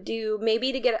Snoot would do,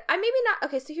 maybe to get... maybe not...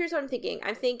 Okay, so here's what I'm thinking.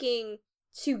 I'm thinking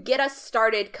to get us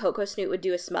started, Coco Snoot would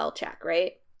do a smell check,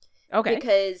 right? Okay.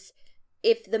 Because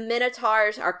if the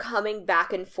Minotaurs are coming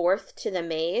back and forth to the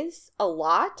maze a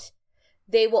lot,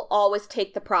 they will always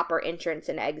take the proper entrance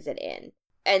and exit in.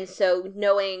 And so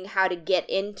knowing how to get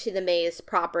into the maze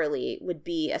properly would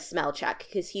be a smell check,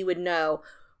 because he would know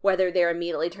whether they're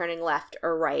immediately turning left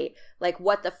or right. Like,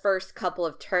 what the first couple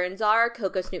of turns are,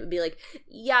 Coco Snoot would be like,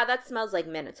 yeah, that smells like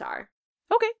Minotaur.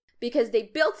 Okay. Because they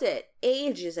built it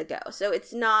ages ago, so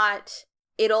it's not...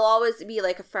 It'll always be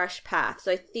like a fresh path.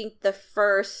 So I think the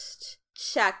first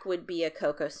check would be a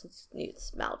Coco Snoot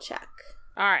smell check.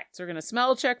 All right, so we're going to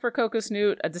smell check for Coco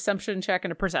Snoot, a deception check,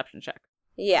 and a perception check.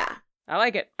 Yeah. I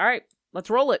like it. All right, let's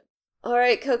roll it. All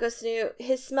right, Coco Snoot.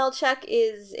 His smell check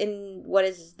is in...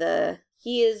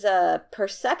 He is a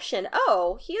perception.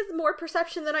 Oh, he has more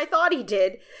perception than I thought he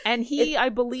did. And I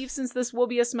believe, since this will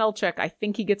be a smell check, I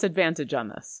think he gets advantage on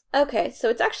this. Okay, so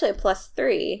it's actually a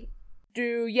 +3.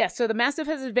 Yes, so the Mastiff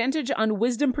has advantage on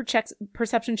wisdom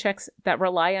perception checks that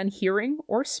rely on hearing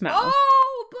or smell.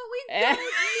 Oh, but we don't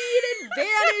need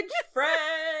advantage,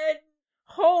 friend!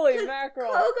 Holy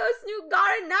mackerel. Coco Snoot got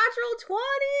a natural 20!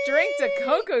 Drink to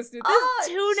Coco Snoot. There's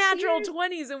 2 natural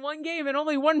 20s in one game and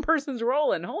only one person's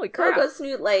rolling. Holy crap. Coco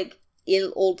Snoot, like,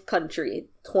 in old country,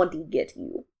 20 get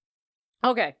you.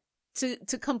 Okay,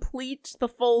 to complete the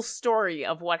full story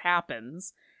of what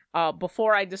happens...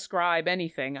 before I describe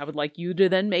anything, I would like you to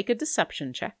then make a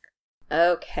deception check.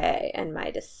 Okay, and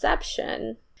my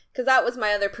deception... Because that was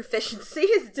my other proficiency,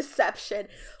 is deception.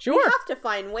 Sure. We have to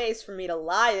find ways for me to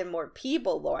lie to more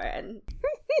people, Lauren.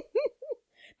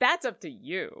 That's up to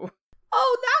you.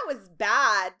 Oh, that was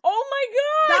bad. Oh my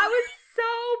god! That was so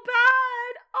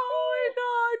bad! Oh my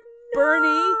god,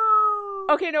 no!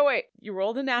 Bernie! Okay, no, wait. You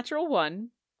rolled a natural 1.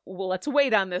 Well, let's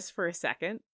wait on this for a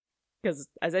second. Because,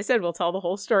 as I said, we'll tell the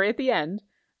whole story at the end.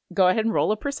 Go ahead and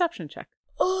roll a perception check.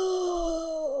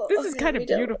 Oh! This is kind of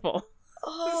beautiful.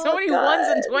 Oh, so many God.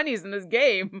 1s and 20s in this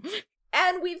game.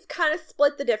 And we've kind of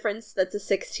split the difference. That's a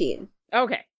 16.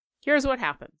 Okay, here's what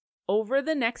happens. Over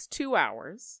the next 2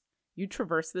 hours, you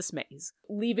traverse this maze,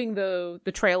 leaving the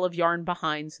trail of yarn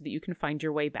behind so that you can find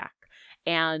your way back.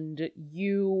 And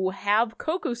you have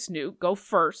Coco Snoot go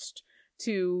first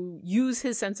to use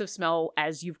his sense of smell,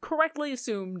 as you've correctly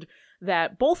assumed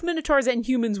that both Minotaurs and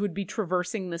humans would be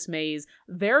traversing this maze.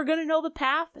 They're going to know the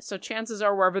path, so chances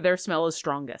are wherever their smell is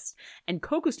strongest. And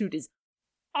Coco Snoot is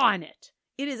on it.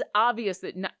 It is obvious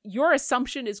that your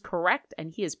assumption is correct,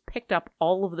 and he has picked up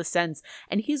all of the scents,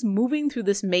 and he's moving through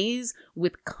this maze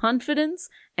with confidence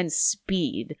and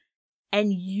speed.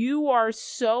 And you are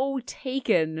so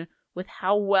taken with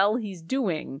how well he's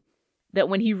doing that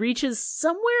when he reaches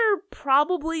somewhere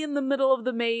probably in the middle of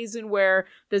the maze and where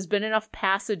there's been enough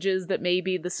passages that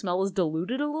maybe the smell is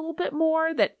diluted a little bit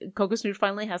more, that Kokosnoot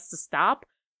finally has to stop,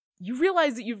 you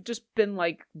realize that you've just been,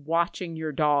 like, watching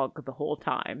your dog the whole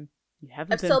time. You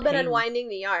haven't I've still been unwinding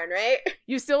the yarn, right?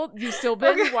 You've still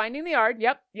been winding the yarn.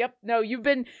 Yep. No, you've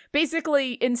been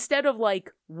basically, instead of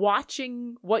like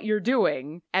watching what you're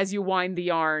doing as you wind the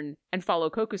yarn and follow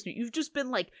Kokosnoot, you've just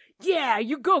been like, yeah,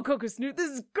 you go, Kokosnoot.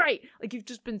 This is great. Like, you've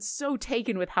just been so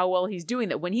taken with how well he's doing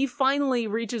that when he finally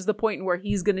reaches the point where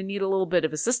he's going to need a little bit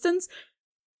of assistance,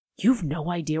 you've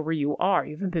no idea where you are.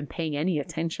 You haven't been paying any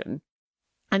attention.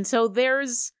 And so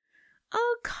there's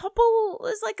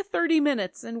it's like 30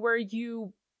 minutes and where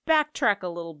you backtrack a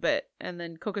little bit, and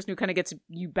then Kokosnoot kind of gets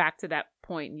you back to that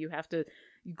point, and you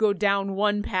go down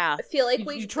one path. I feel like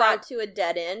we got to a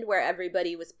dead end where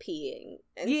everybody was peeing.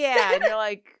 Yeah, and you're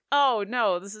like, oh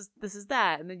no, this is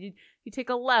that. And then you take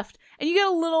a left, and you get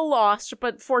a little lost,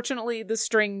 but fortunately the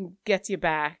string gets you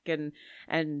back, and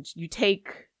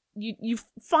you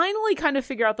finally kind of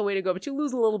figure out the way to go, but you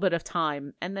lose a little bit of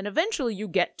time, and then eventually you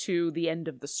get to the end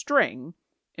of the string,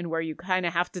 and where you kind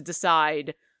of have to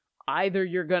decide either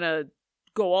you're gonna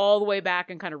go all the way back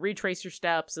and kind of retrace your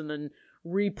steps and then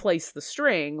replace the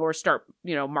string, or start,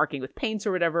 marking with paints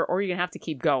or whatever, or you're gonna have to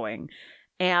keep going.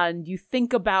 And you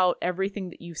think about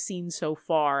everything that you've seen so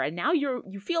far, and now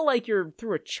you feel like you're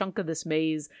through a chunk of this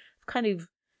maze, kind of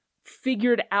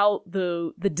figured out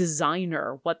the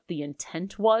designer, what the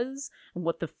intent was and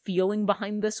what the feeling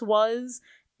behind this was.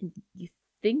 And you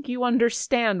think you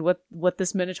understand what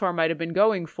this Minotaur might have been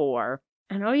going for.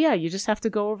 And oh yeah, you just have to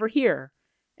go over here.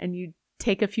 And you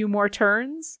take a few more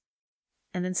turns,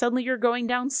 and then suddenly you're going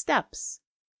down steps.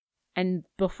 And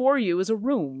before you is a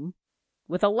room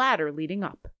with a ladder leading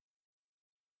up.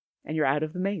 And you're out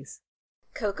of the maze.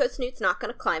 Kokosnoot's not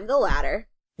going to climb the ladder.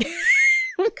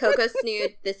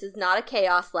 Kokosnoot, this is not a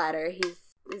chaos ladder.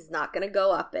 He's not going to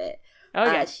go up it.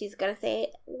 Okay. She's going to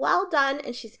say, well done,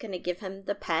 and she's going to give him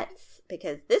the pets,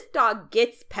 because this dog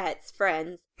gets pets,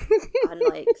 friends,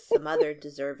 unlike some other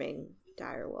deserving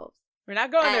direwolves. We're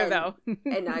not going there, though.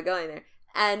 And not going there.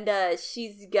 And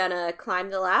she's going to climb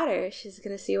the ladder. She's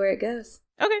going to see where it goes.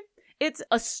 Okay. It's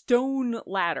a stone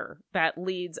ladder that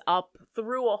leads up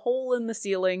through a hole in the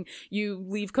ceiling. You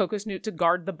leave Kokosnoot to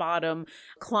guard the bottom,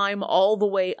 climb all the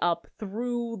way up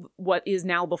through what is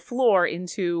now the floor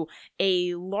into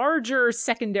a larger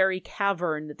secondary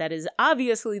cavern that is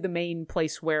obviously the main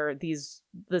place where this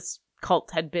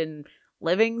cult had been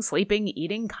living, sleeping,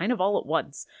 eating, kind of all at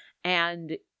once.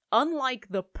 And unlike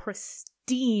the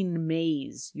pristine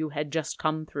maze you had just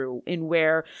come through, in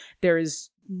where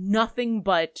there's nothing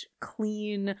but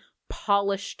clean,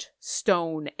 polished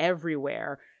stone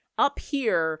everywhere, up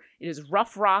here it is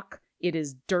rough rock, it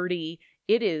is dirty,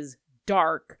 it is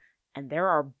dark, and there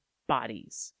are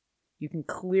bodies. You can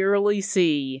clearly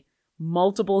see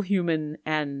multiple human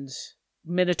and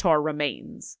Minotaur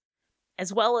remains,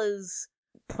 as well as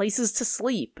places to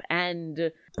sleep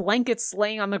and blankets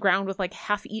laying on the ground with like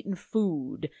half-eaten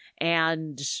food,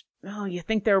 and you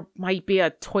think there might be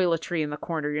a toiletry in the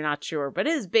corner, you're not sure, but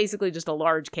it is basically just a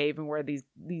large cave and where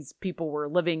these people were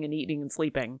living and eating and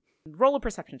sleeping. Roll a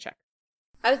perception check.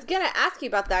 I was gonna ask you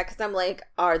about that because I'm like,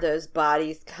 are those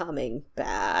bodies coming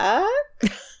back?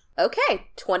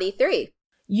 Okay, 23.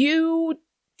 You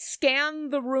scan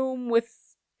the room with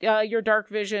your dark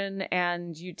vision,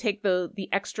 and you take the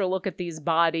extra look at these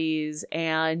bodies,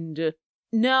 and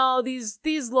no, these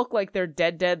look like they're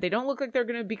dead. They don't look like they're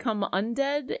going to become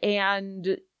undead,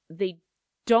 and they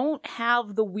don't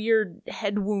have the weird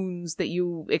head wounds that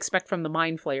you expect from the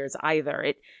mind flayers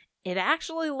either. It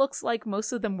actually looks like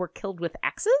most of them were killed with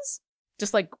axes,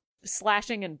 just like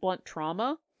slashing and blunt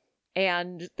trauma,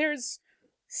 and there's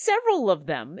several of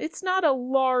them. It's not a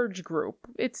large group.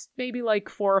 It's maybe like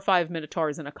 4 or 5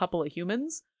 Minotaurs and a couple of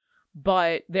humans,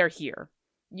 but they're here.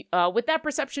 With that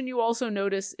perception, you also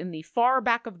notice in the far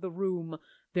back of the room,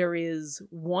 there is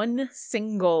one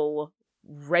single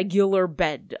regular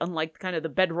bed, unlike kind of the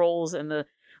bedrolls and the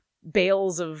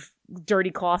bales of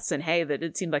dirty cloths and hay that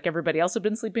it seemed like everybody else had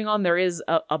been sleeping on. There is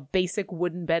a basic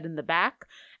wooden bed in the back,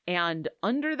 and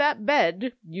under that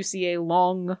bed, you see a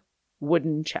long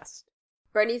wooden chest.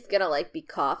 Bernie's gonna be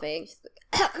coughing. She's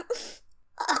like,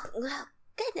 oh,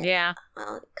 goodness. Yeah.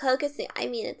 Well, Kokosnoot, I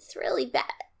mean, it's really bad.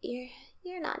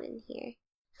 You're not in here.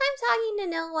 I'm talking to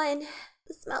no one.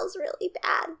 It smells really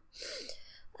bad.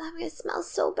 It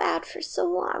smells so bad for so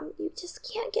long. You just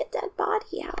can't get that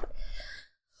body out.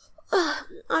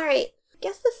 Alright.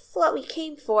 Guess this is what we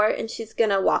came for. And she's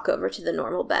gonna walk over to the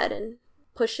normal bed and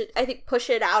push it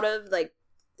out of,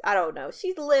 I don't know.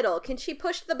 She's little. Can she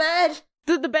push the bed?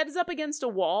 The bed is up against a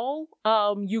wall.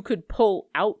 You could pull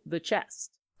out the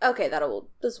chest. Okay,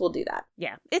 this will do that.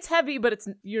 Yeah, it's heavy, but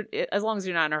as long as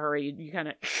you're not in a hurry, you kind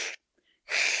of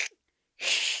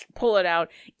pull it out.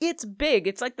 It's big.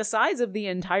 It's like the size of the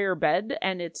entire bed,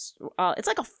 and it's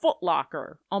like a foot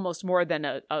locker, almost more than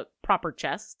a proper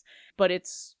chest. But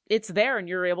it's there, and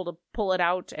you're able to pull it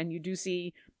out, and you do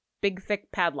see big,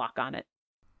 thick padlock on it.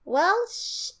 Well,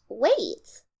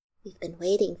 wait. We've been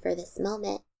waiting for this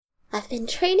moment. I've been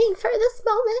training for this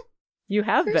moment. You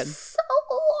have been. So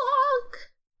long.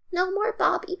 No more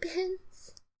bobby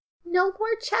pins. No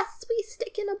more chests we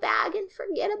stick in a bag and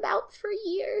forget about for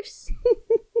years.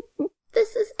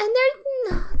 There's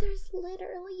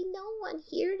literally no one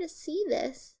here to see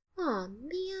this. Aw,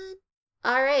 man.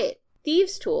 All right,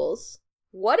 thieves' tools.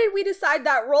 What did we decide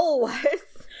that roll was?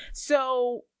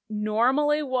 So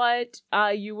normally what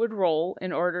you would roll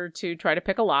in order to try to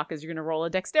pick a lock is you're going to roll a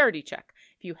dexterity check.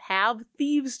 If you have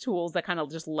thieves' tools that kind of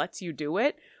just lets you do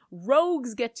it,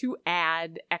 rogues get to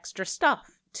add extra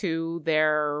stuff to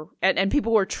their... And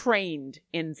people who are trained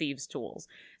in thieves' tools.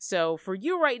 So for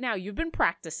you right now, you've been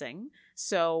practicing.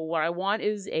 So what I want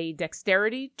is a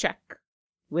dexterity check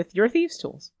with your thieves'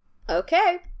 tools.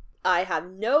 Okay. I have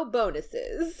no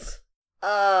bonuses.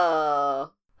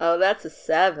 Oh, that's a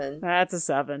 7. That's a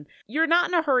 7. You're not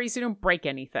in a hurry, so you don't break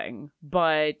anything.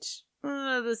 But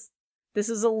this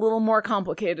is a little more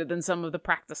complicated than some of the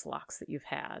practice locks that you've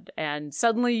had. And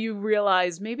suddenly you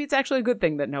realize maybe it's actually a good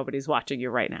thing that nobody's watching you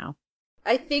right now.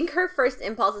 I think her first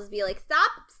impulse is to be like,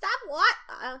 stop, what?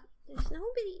 There's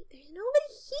nobody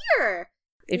here.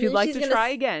 If you'd like to try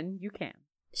again, you can.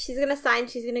 She's going to sign,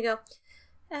 she's going to go,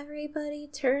 everybody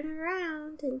turn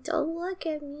around and don't look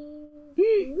at me.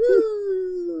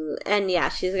 Woo. And yeah,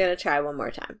 she's going to try one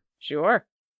more time. Sure.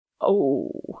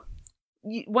 Oh.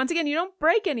 Once again, you don't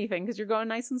break anything because you're going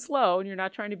nice and slow and you're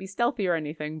not trying to be stealthy or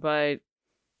anything, but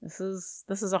this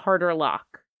is a harder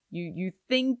lock. You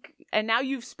think, and now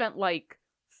you've spent like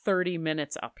 30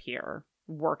 minutes up here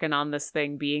working on this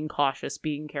thing, being cautious,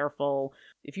 being careful.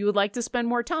 If you would like to spend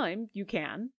more time, you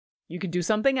can. You can do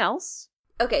something else.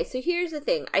 Okay, so here's the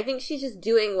thing. I think she's just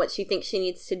doing what she thinks she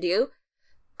needs to do.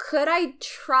 Could I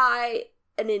try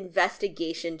an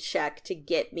investigation check to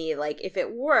get me, like, if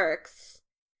it works...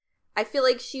 I feel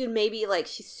like she would maybe, like,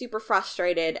 she's super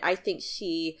frustrated. I think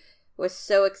she was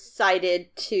so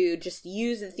excited to just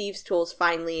use the thieves' tools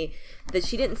finally that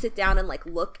she didn't sit down and, like,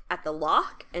 look at the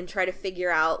lock and try to figure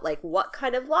out, like, what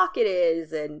kind of lock it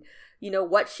is and, you know,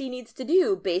 what she needs to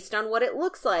do based on what it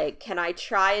looks like. Can I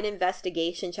try an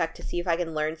investigation check to see if I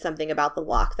can learn something about the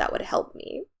lock that would help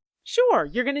me? Sure,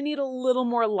 you're going to need a little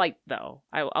more light, though.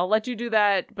 I'll let you do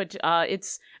that, but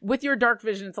it's with your dark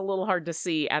vision, it's a little hard to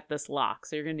see at this lock,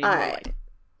 so you're going to need more light.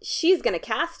 She's going to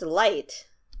cast a light.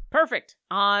 Perfect.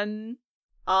 Well,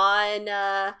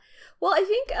 I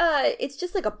think it's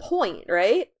just like a point,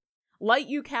 right? Light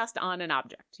you cast on an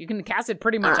object. You can cast it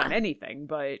pretty much on anything,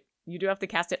 but you do have to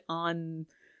cast it on...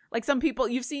 Like some people,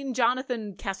 you've seen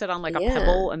Jonathan cast it on like a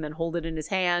pebble and then hold it in his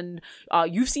hand.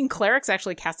 You've seen clerics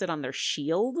actually cast it on their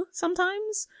shield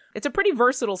sometimes. It's a pretty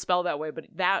versatile spell that way, but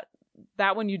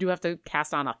that one you do have to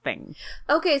cast on a thing.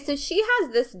 Okay, so she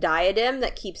has this diadem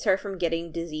that keeps her from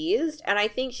getting diseased, and I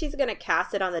think she's going to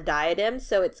cast it on the diadem,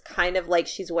 so it's kind of like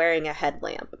she's wearing a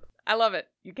headlamp. I love it.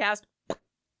 You cast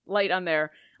light on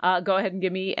there. Go ahead and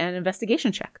give me an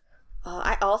investigation check.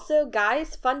 I also,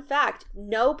 guys, fun fact,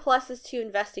 no pluses to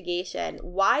investigation.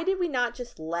 Why did we not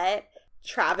just let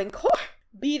Travancore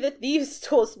be the thieves'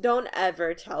 tools? Don't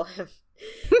ever tell him.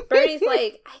 Bernie's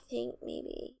like, I think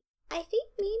maybe.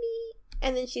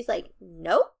 And then she's like,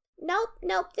 nope,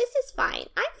 this is fine.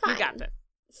 I'm fine. You got this.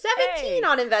 17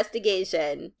 on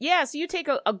investigation. Yeah, so you take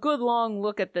a good long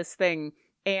look at this thing,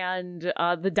 and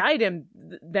the diadem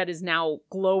that is now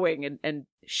glowing and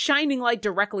shining light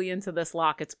directly into this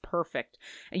lock, it's perfect.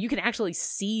 And you can actually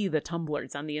see the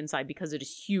tumblers on the inside because it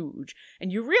is huge.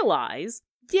 And you realize,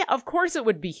 yeah, of course it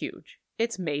would be huge.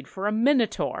 It's made for a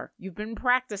minotaur. You've been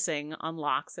practicing on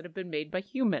locks that have been made by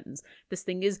humans. This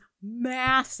thing is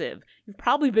massive. You've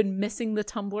probably been missing the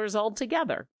tumblers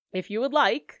altogether. If you would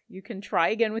like, you can try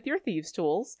again with your thieves'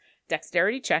 tools.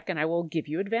 Dexterity check, and I will give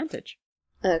you advantage.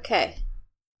 Okay.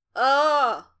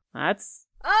 Oh! That's...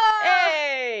 Oh!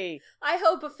 Hey! I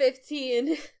hope a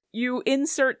 15. You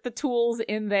insert the tools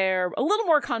in there a little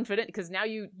more confident because now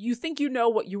you think you know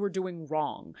what you were doing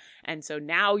wrong. And so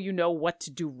now you know what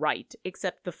to do right.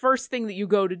 Except the first thing that you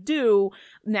go to do,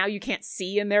 now you can't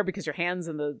see in there because your hands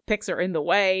and the picks are in the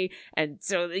way. And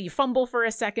so you fumble for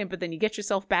a second, but then you get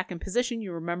yourself back in position.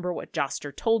 You remember what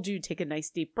Joster told you. Take a nice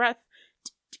deep breath.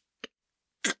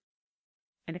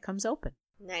 and it comes open.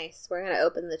 Nice. We're going to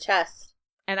open the chest.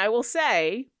 And I will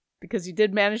say, because you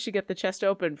did manage to get the chest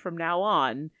open, from now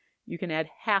on, you can add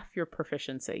half your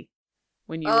proficiency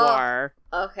when you are...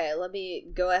 Okay, let me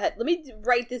go ahead. Let me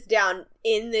write this down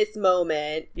in this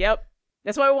moment. Yep.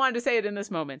 That's why I wanted to say it in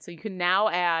this moment. So you can now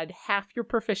add half your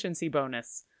proficiency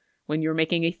bonus when you're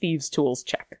making a Thieves' Tools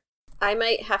check. I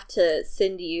might have to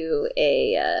send you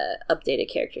a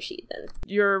updated character sheet then.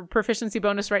 Your proficiency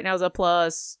bonus right now is a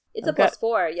plus... It's a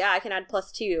 +4. Yeah, I can add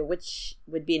 +2, which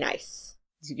would be nice.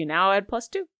 You can now add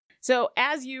 +2. So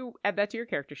as you add that to your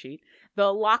character sheet,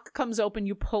 the lock comes open,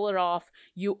 you pull it off,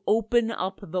 you open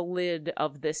up the lid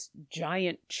of this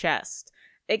giant chest,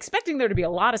 expecting there to be a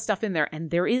lot of stuff in there,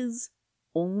 and there is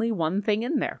only one thing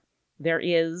in there. There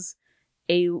is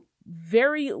a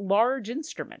very large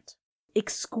instrument,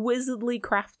 exquisitely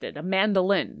crafted, a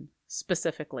mandolin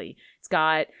specifically. It's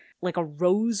got like a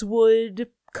rosewood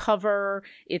cover.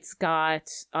 It's got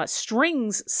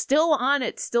strings still on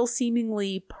it, still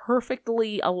seemingly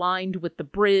perfectly aligned with the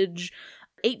bridge.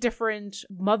 8 different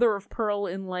mother of pearl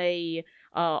inlay,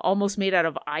 almost made out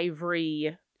of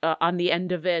ivory on the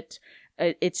end of it.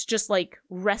 It's just like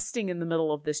resting in the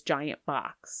middle of this giant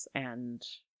box, and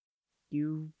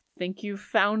you think you've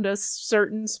found a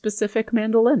certain specific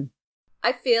mandolin.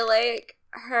 I feel like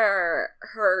her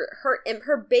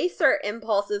baser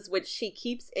impulses, which she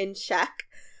keeps in check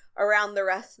around the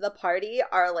rest of the party,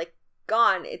 are like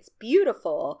gone. It's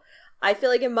beautiful. I feel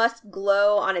like it must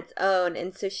glow on its own,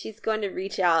 and so she's going to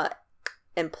reach out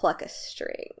and pluck a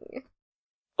string.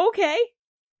 Okay.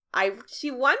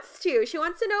 She wants to know what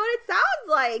it sounds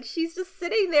like. She's just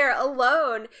sitting there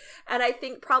alone, and I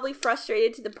think probably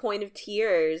frustrated to the point of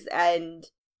tears, and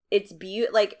it's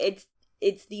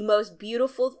it's the most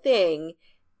beautiful thing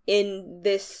in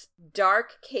this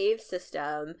dark cave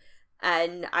system,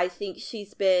 and I think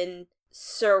she's been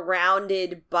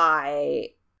surrounded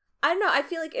by, I don't know, I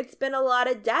feel like it's been a lot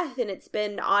of death, and it's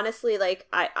been honestly like,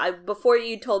 I before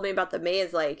you told me about the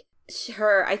maze, like,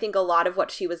 I think a lot of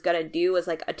what she was gonna do was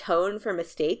like atone for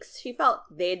mistakes she felt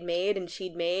they'd made and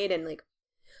she'd made, and like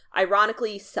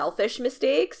ironically selfish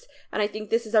mistakes, and I think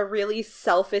this is a really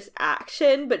selfish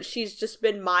action, but she's just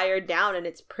been mired down, and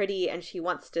it's pretty, and she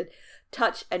wants to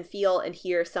touch and feel and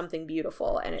hear something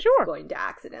beautiful, and it's going to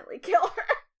accidentally kill her.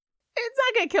 It's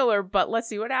not gonna kill her, but let's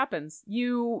see what happens.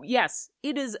 Yes,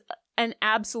 it is an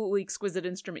absolutely exquisite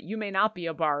instrument. You may not be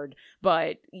a bard,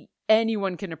 but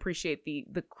anyone can appreciate the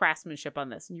craftsmanship on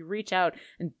this. And you reach out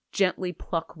and gently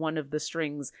pluck one of the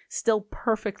strings, still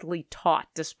perfectly taut,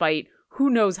 despite who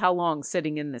knows how long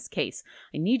sitting in this case.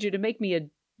 I need you to make me a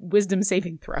wisdom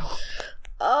saving throw.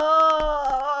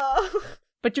 Oh!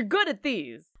 But you're good at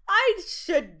these. I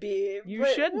should be. You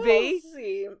should be. We'll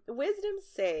see. Wisdom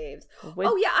saves.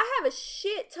 Oh yeah, I have a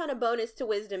shit ton of bonus to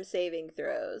wisdom saving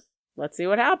throws. Let's see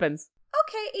what happens.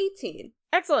 Okay, 18.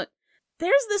 Excellent.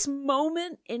 There's this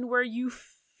moment in where you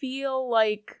feel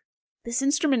like this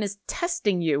instrument is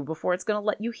testing you before it's going to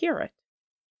let you hear it.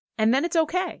 And then it's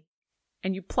okay.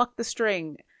 And you pluck the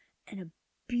string, and a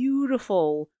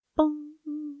beautiful bong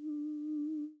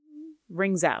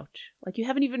rings out. Like you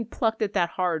haven't even plucked it that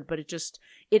hard, but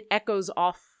it echoes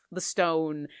off the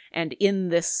stone and in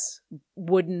this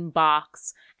wooden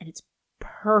box, and it's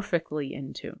perfectly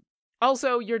in tune.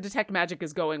 Also, your detect magic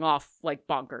is going off like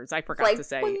bonkers. I forgot to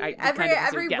say.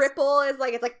 Every ripple is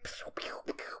like, it's like...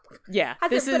 Yeah.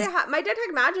 My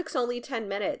detect magic's only 10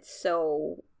 minutes,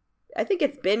 so I think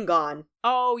it's been gone.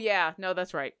 Oh, yeah. No,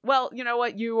 that's right. Well, you know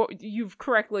what? You've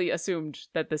correctly assumed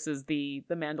that this is the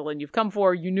mandolin you've come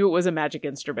for. You knew it was a magic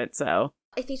instrument, so...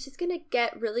 I think she's gonna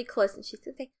get really close, and she's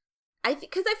gonna say...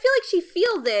 Because I feel like she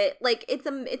feels it, like it's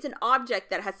an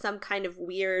object that has some kind of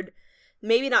weird...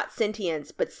 Maybe not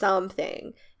sentience, but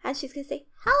something. And she's going to say,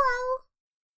 hello.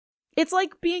 It's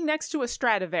like being next to a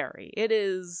Stradivari.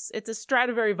 It's a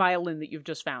Stradivari violin that you've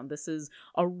just found. This is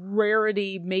a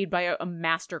rarity made by a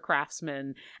master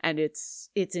craftsman, and it's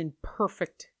in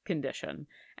perfect condition.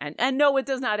 And no, it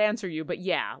does not answer you, but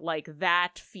yeah, like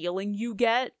that feeling you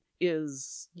get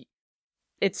it's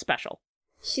special.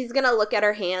 She's going to look at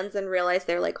her hands and realize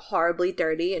they're like horribly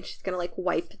dirty, and she's going to like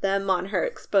wipe them on her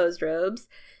exposed robes.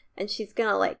 And she's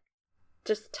gonna, like,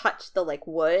 just touch the, like,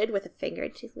 wood with a finger.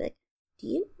 And she's like,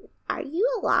 are you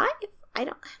alive?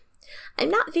 I'm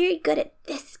not very good at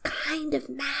this kind of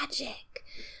magic.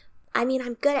 I mean,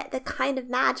 I'm good at the kind of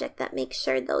magic that makes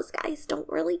sure those guys don't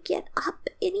really get up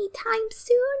anytime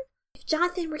soon. If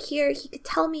Jonathan were here, he could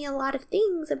tell me a lot of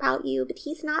things about you, but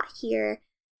he's not here.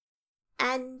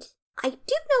 And I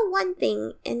do know one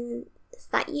thing, and it's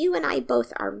that you and I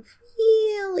both are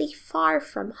really far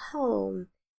from home.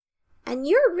 And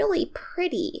you're really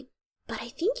pretty, but I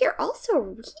think you're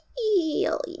also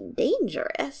really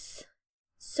dangerous.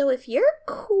 So if you're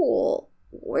cool,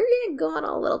 we're gonna go on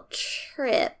a little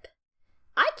trip.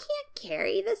 I can't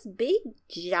carry this big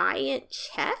giant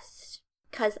chest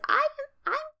because I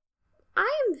am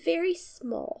very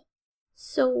small.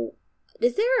 So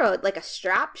is there a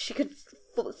strap she could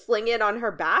sling it on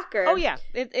her back? Or oh yeah,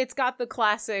 it's got the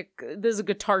classic. There's a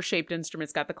guitar-shaped instrument.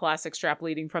 It's got the classic strap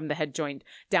leading from the head joint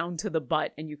down to the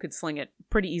butt, and you could sling it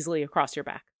pretty easily across your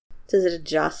back. Does it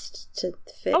adjust to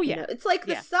fit? Oh yeah, it's like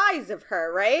the size of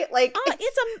her, right? Like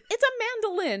it's a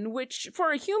mandolin, which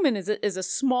for a human is a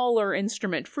smaller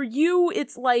instrument. For you,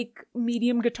 it's like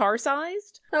medium guitar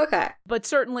sized. Okay, but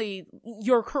certainly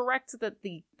you're correct that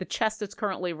the chest it's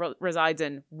currently resides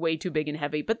in way too big and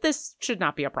heavy. But this should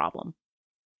not be a problem.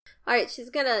 All right, she's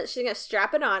gonna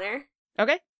strap it on her.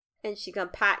 Okay, and she's gonna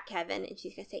pat Kevin, and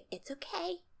she's gonna say, "It's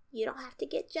okay. You don't have to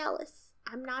get jealous.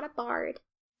 I'm not a bard."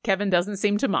 Kevin doesn't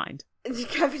seem to mind.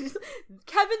 Kevin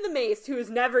the mace, who is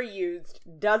never used,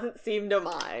 doesn't seem to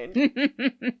mind.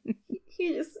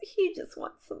 he just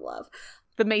wants some love.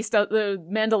 The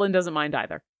mandolin doesn't mind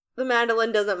either. The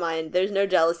mandolin doesn't mind. There's no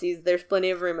jealousies. There's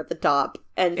plenty of room at the top.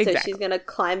 And so she's gonna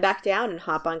climb back down and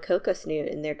hop on Coco Snoot,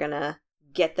 and they're gonna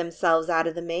get themselves out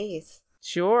of the maze.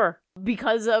 Sure.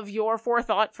 Because of your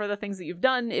forethought for the things that you've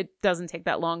done, it doesn't take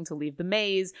that long to leave the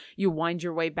maze. You wind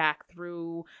your way back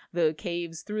through the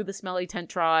caves, through the Smelly Tent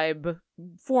Tribe,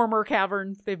 former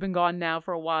cavern. They've been gone now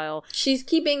for a while. She's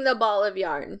keeping the ball of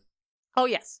yarn. Oh,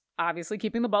 yes. Obviously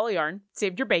keeping the ball of yarn.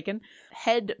 Saved your bacon.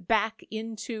 Head back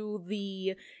into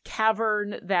the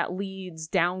cavern that leads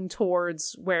down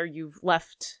towards where you've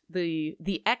left the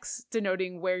X,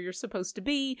 denoting where you're supposed to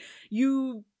be.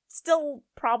 You still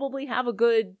probably have a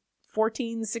good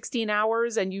 14, 16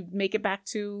 hours, and you make it back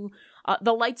to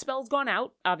the light spell's gone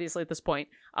out, obviously, at this point,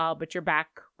 but you're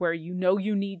back where you know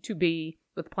you need to be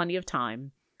with plenty of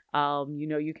time. You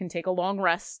know you can take a long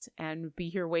rest and be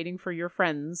here waiting for your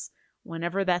friends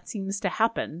whenever that seems to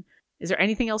happen. Is there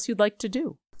anything else you'd like to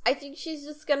do? I think she's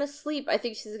just gonna sleep. I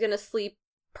think she's gonna sleep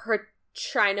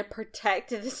trying to protect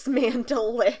this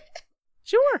mandolin.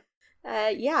 Sure.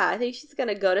 Yeah, I think she's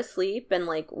gonna go to sleep and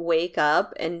wake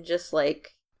up and just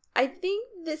I think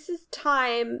this is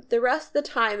time. The rest of the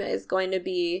time is going to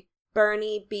be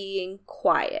Bernie being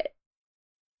quiet.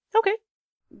 Okay.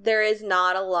 There is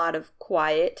not a lot of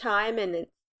quiet time, and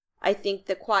I think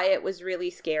the quiet was really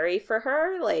scary for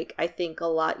her. I think a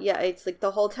lot. Yeah, it's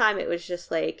the whole time it was just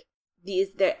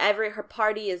her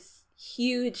party is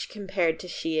huge compared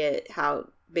to how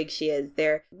big she is.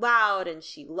 They're loud, and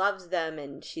she loves them,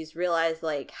 and she's realized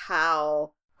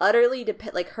how utterly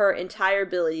her entire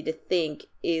ability to think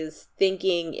is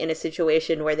thinking in a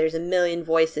situation where there's a million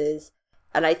voices.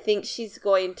 And I think she's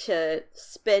going to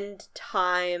spend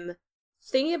time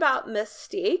thinking about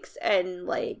mistakes and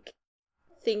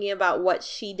thinking about what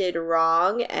she did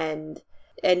wrong and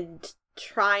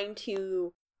trying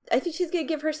to, I think she's going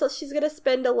to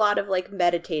spend a lot of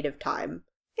meditative time.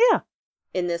 Yeah.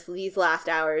 In these last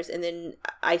hours. And then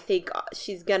I think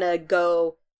she's going to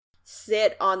go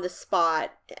sit on the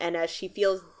spot, and as she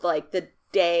feels the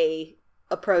day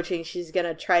approaching, she's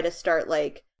gonna try to start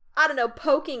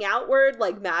poking outward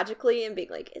magically and being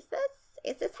is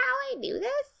this how I do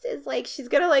this? Is she's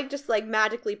gonna just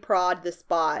magically prod the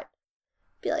spot,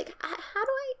 be how do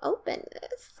I open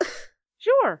this?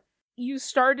 Sure. You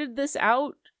started this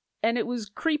out and it was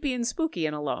creepy and spooky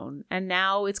and alone, and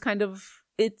now it's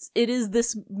it is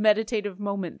this meditative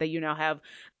moment that you now have.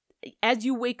 As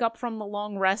you wake up from the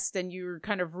long rest and you're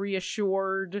kind of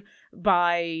reassured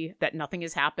by that nothing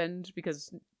has happened,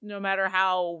 because no matter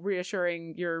how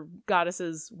reassuring your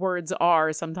goddess's words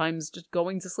are, sometimes just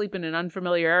going to sleep in an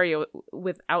unfamiliar area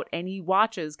without any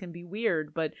watches can be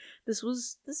weird. But this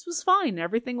was fine.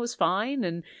 Everything was fine,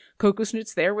 and Coco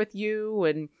Snoot's there with you,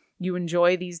 and you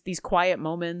enjoy these quiet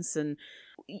moments, and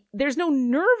there's no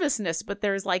nervousness, but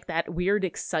there's that weird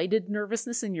excited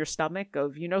nervousness in your stomach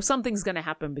of, something's going to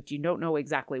happen, but you don't know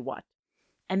exactly what.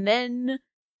 And then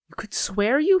you could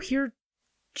swear you hear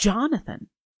Jonathan.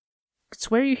 You could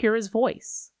swear you hear his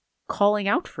voice calling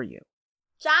out for you.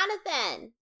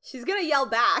 Jonathan! She's going to yell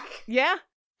back. Yeah.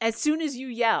 As soon as you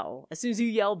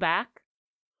yell back,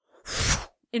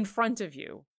 in front of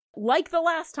you, like the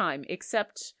last time,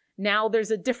 except now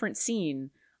there's a different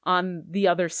scene on the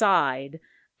other side,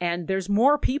 and there's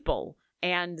more people,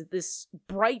 and this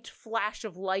bright flash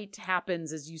of light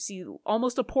happens as you see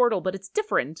almost a portal, but it's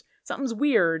different. Something's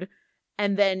weird,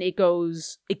 and then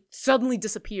it suddenly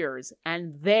disappears,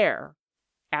 and there,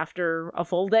 after a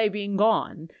full day being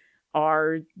gone,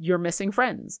 are your missing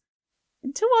friends.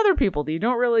 and 2 other people that you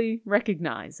don't really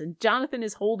recognize. And Jonathan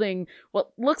is holding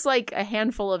what looks like a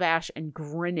handful of ash and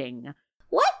grinning.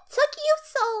 What took you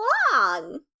so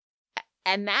long?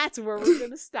 And that's where we're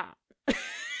going to stop.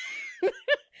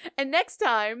 And next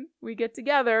time we get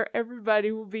together,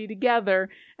 everybody will be together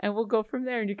and we'll go from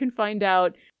there. And you can find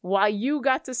out why you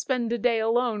got to spend a day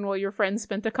alone while your friends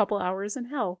spent a couple hours in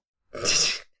hell.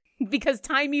 Because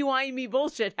timey-wimey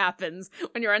bullshit happens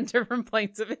when you're on different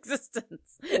planes of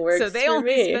existence. So they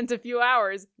only spent a few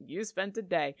hours, you spent a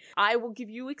day. I will give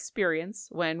you experience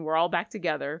when we're all back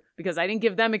together, because I didn't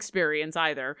give them experience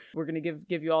either. We're going to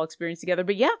give you all experience together.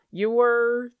 But yeah, you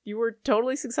were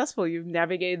totally successful. You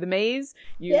navigated the maze.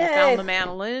 You found the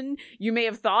mandolin. You may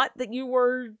have thought that you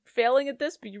were failing at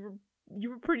this, but you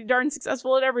were pretty darn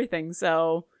successful at everything.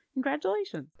 So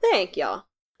congratulations. Thank y'all.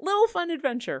 Little fun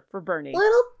adventure for Bernie.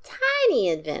 Little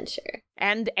tiny adventure.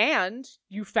 And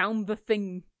you found the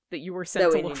thing that you were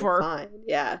sent to look for.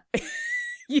 Yeah.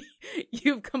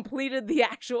 You've completed the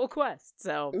actual quest,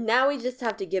 so. Now we just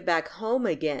have to get back home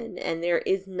again, and there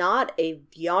is not a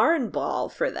yarn ball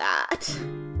for that.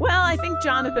 Well, I think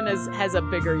Jonathan has a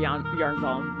bigger yarn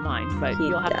ball in mind, but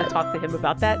you'll have to talk to him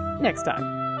about that next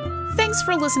time. Thanks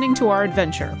for listening to our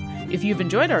adventure. If you've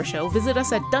enjoyed our show, visit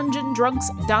us at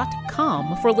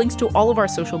dungeondrunks.com for links to all of our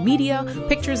social media,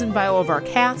 pictures and bio of our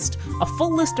cast, a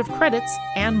full list of credits,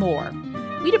 and more.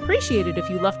 We'd appreciate it if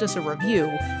you left us a review,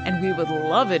 and we would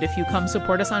love it if you come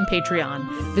support us on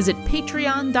Patreon. Visit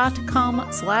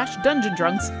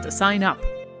patreon.com/dungeondrunks to sign up.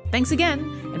 Thanks again,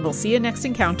 and we'll see you next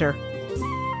encounter.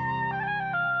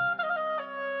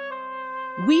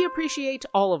 We appreciate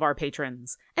all of our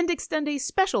patrons, and extend a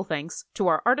special thanks to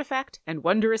our Artifact and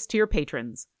Wondrous tier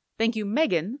patrons. Thank you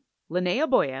Megan, Linnea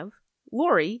Boyev,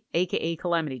 Lori, aka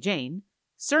Calamity Jane,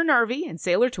 Sir Narvi and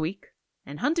Sailor Tweak,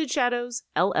 and Hunted Shadows,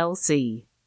 LLC.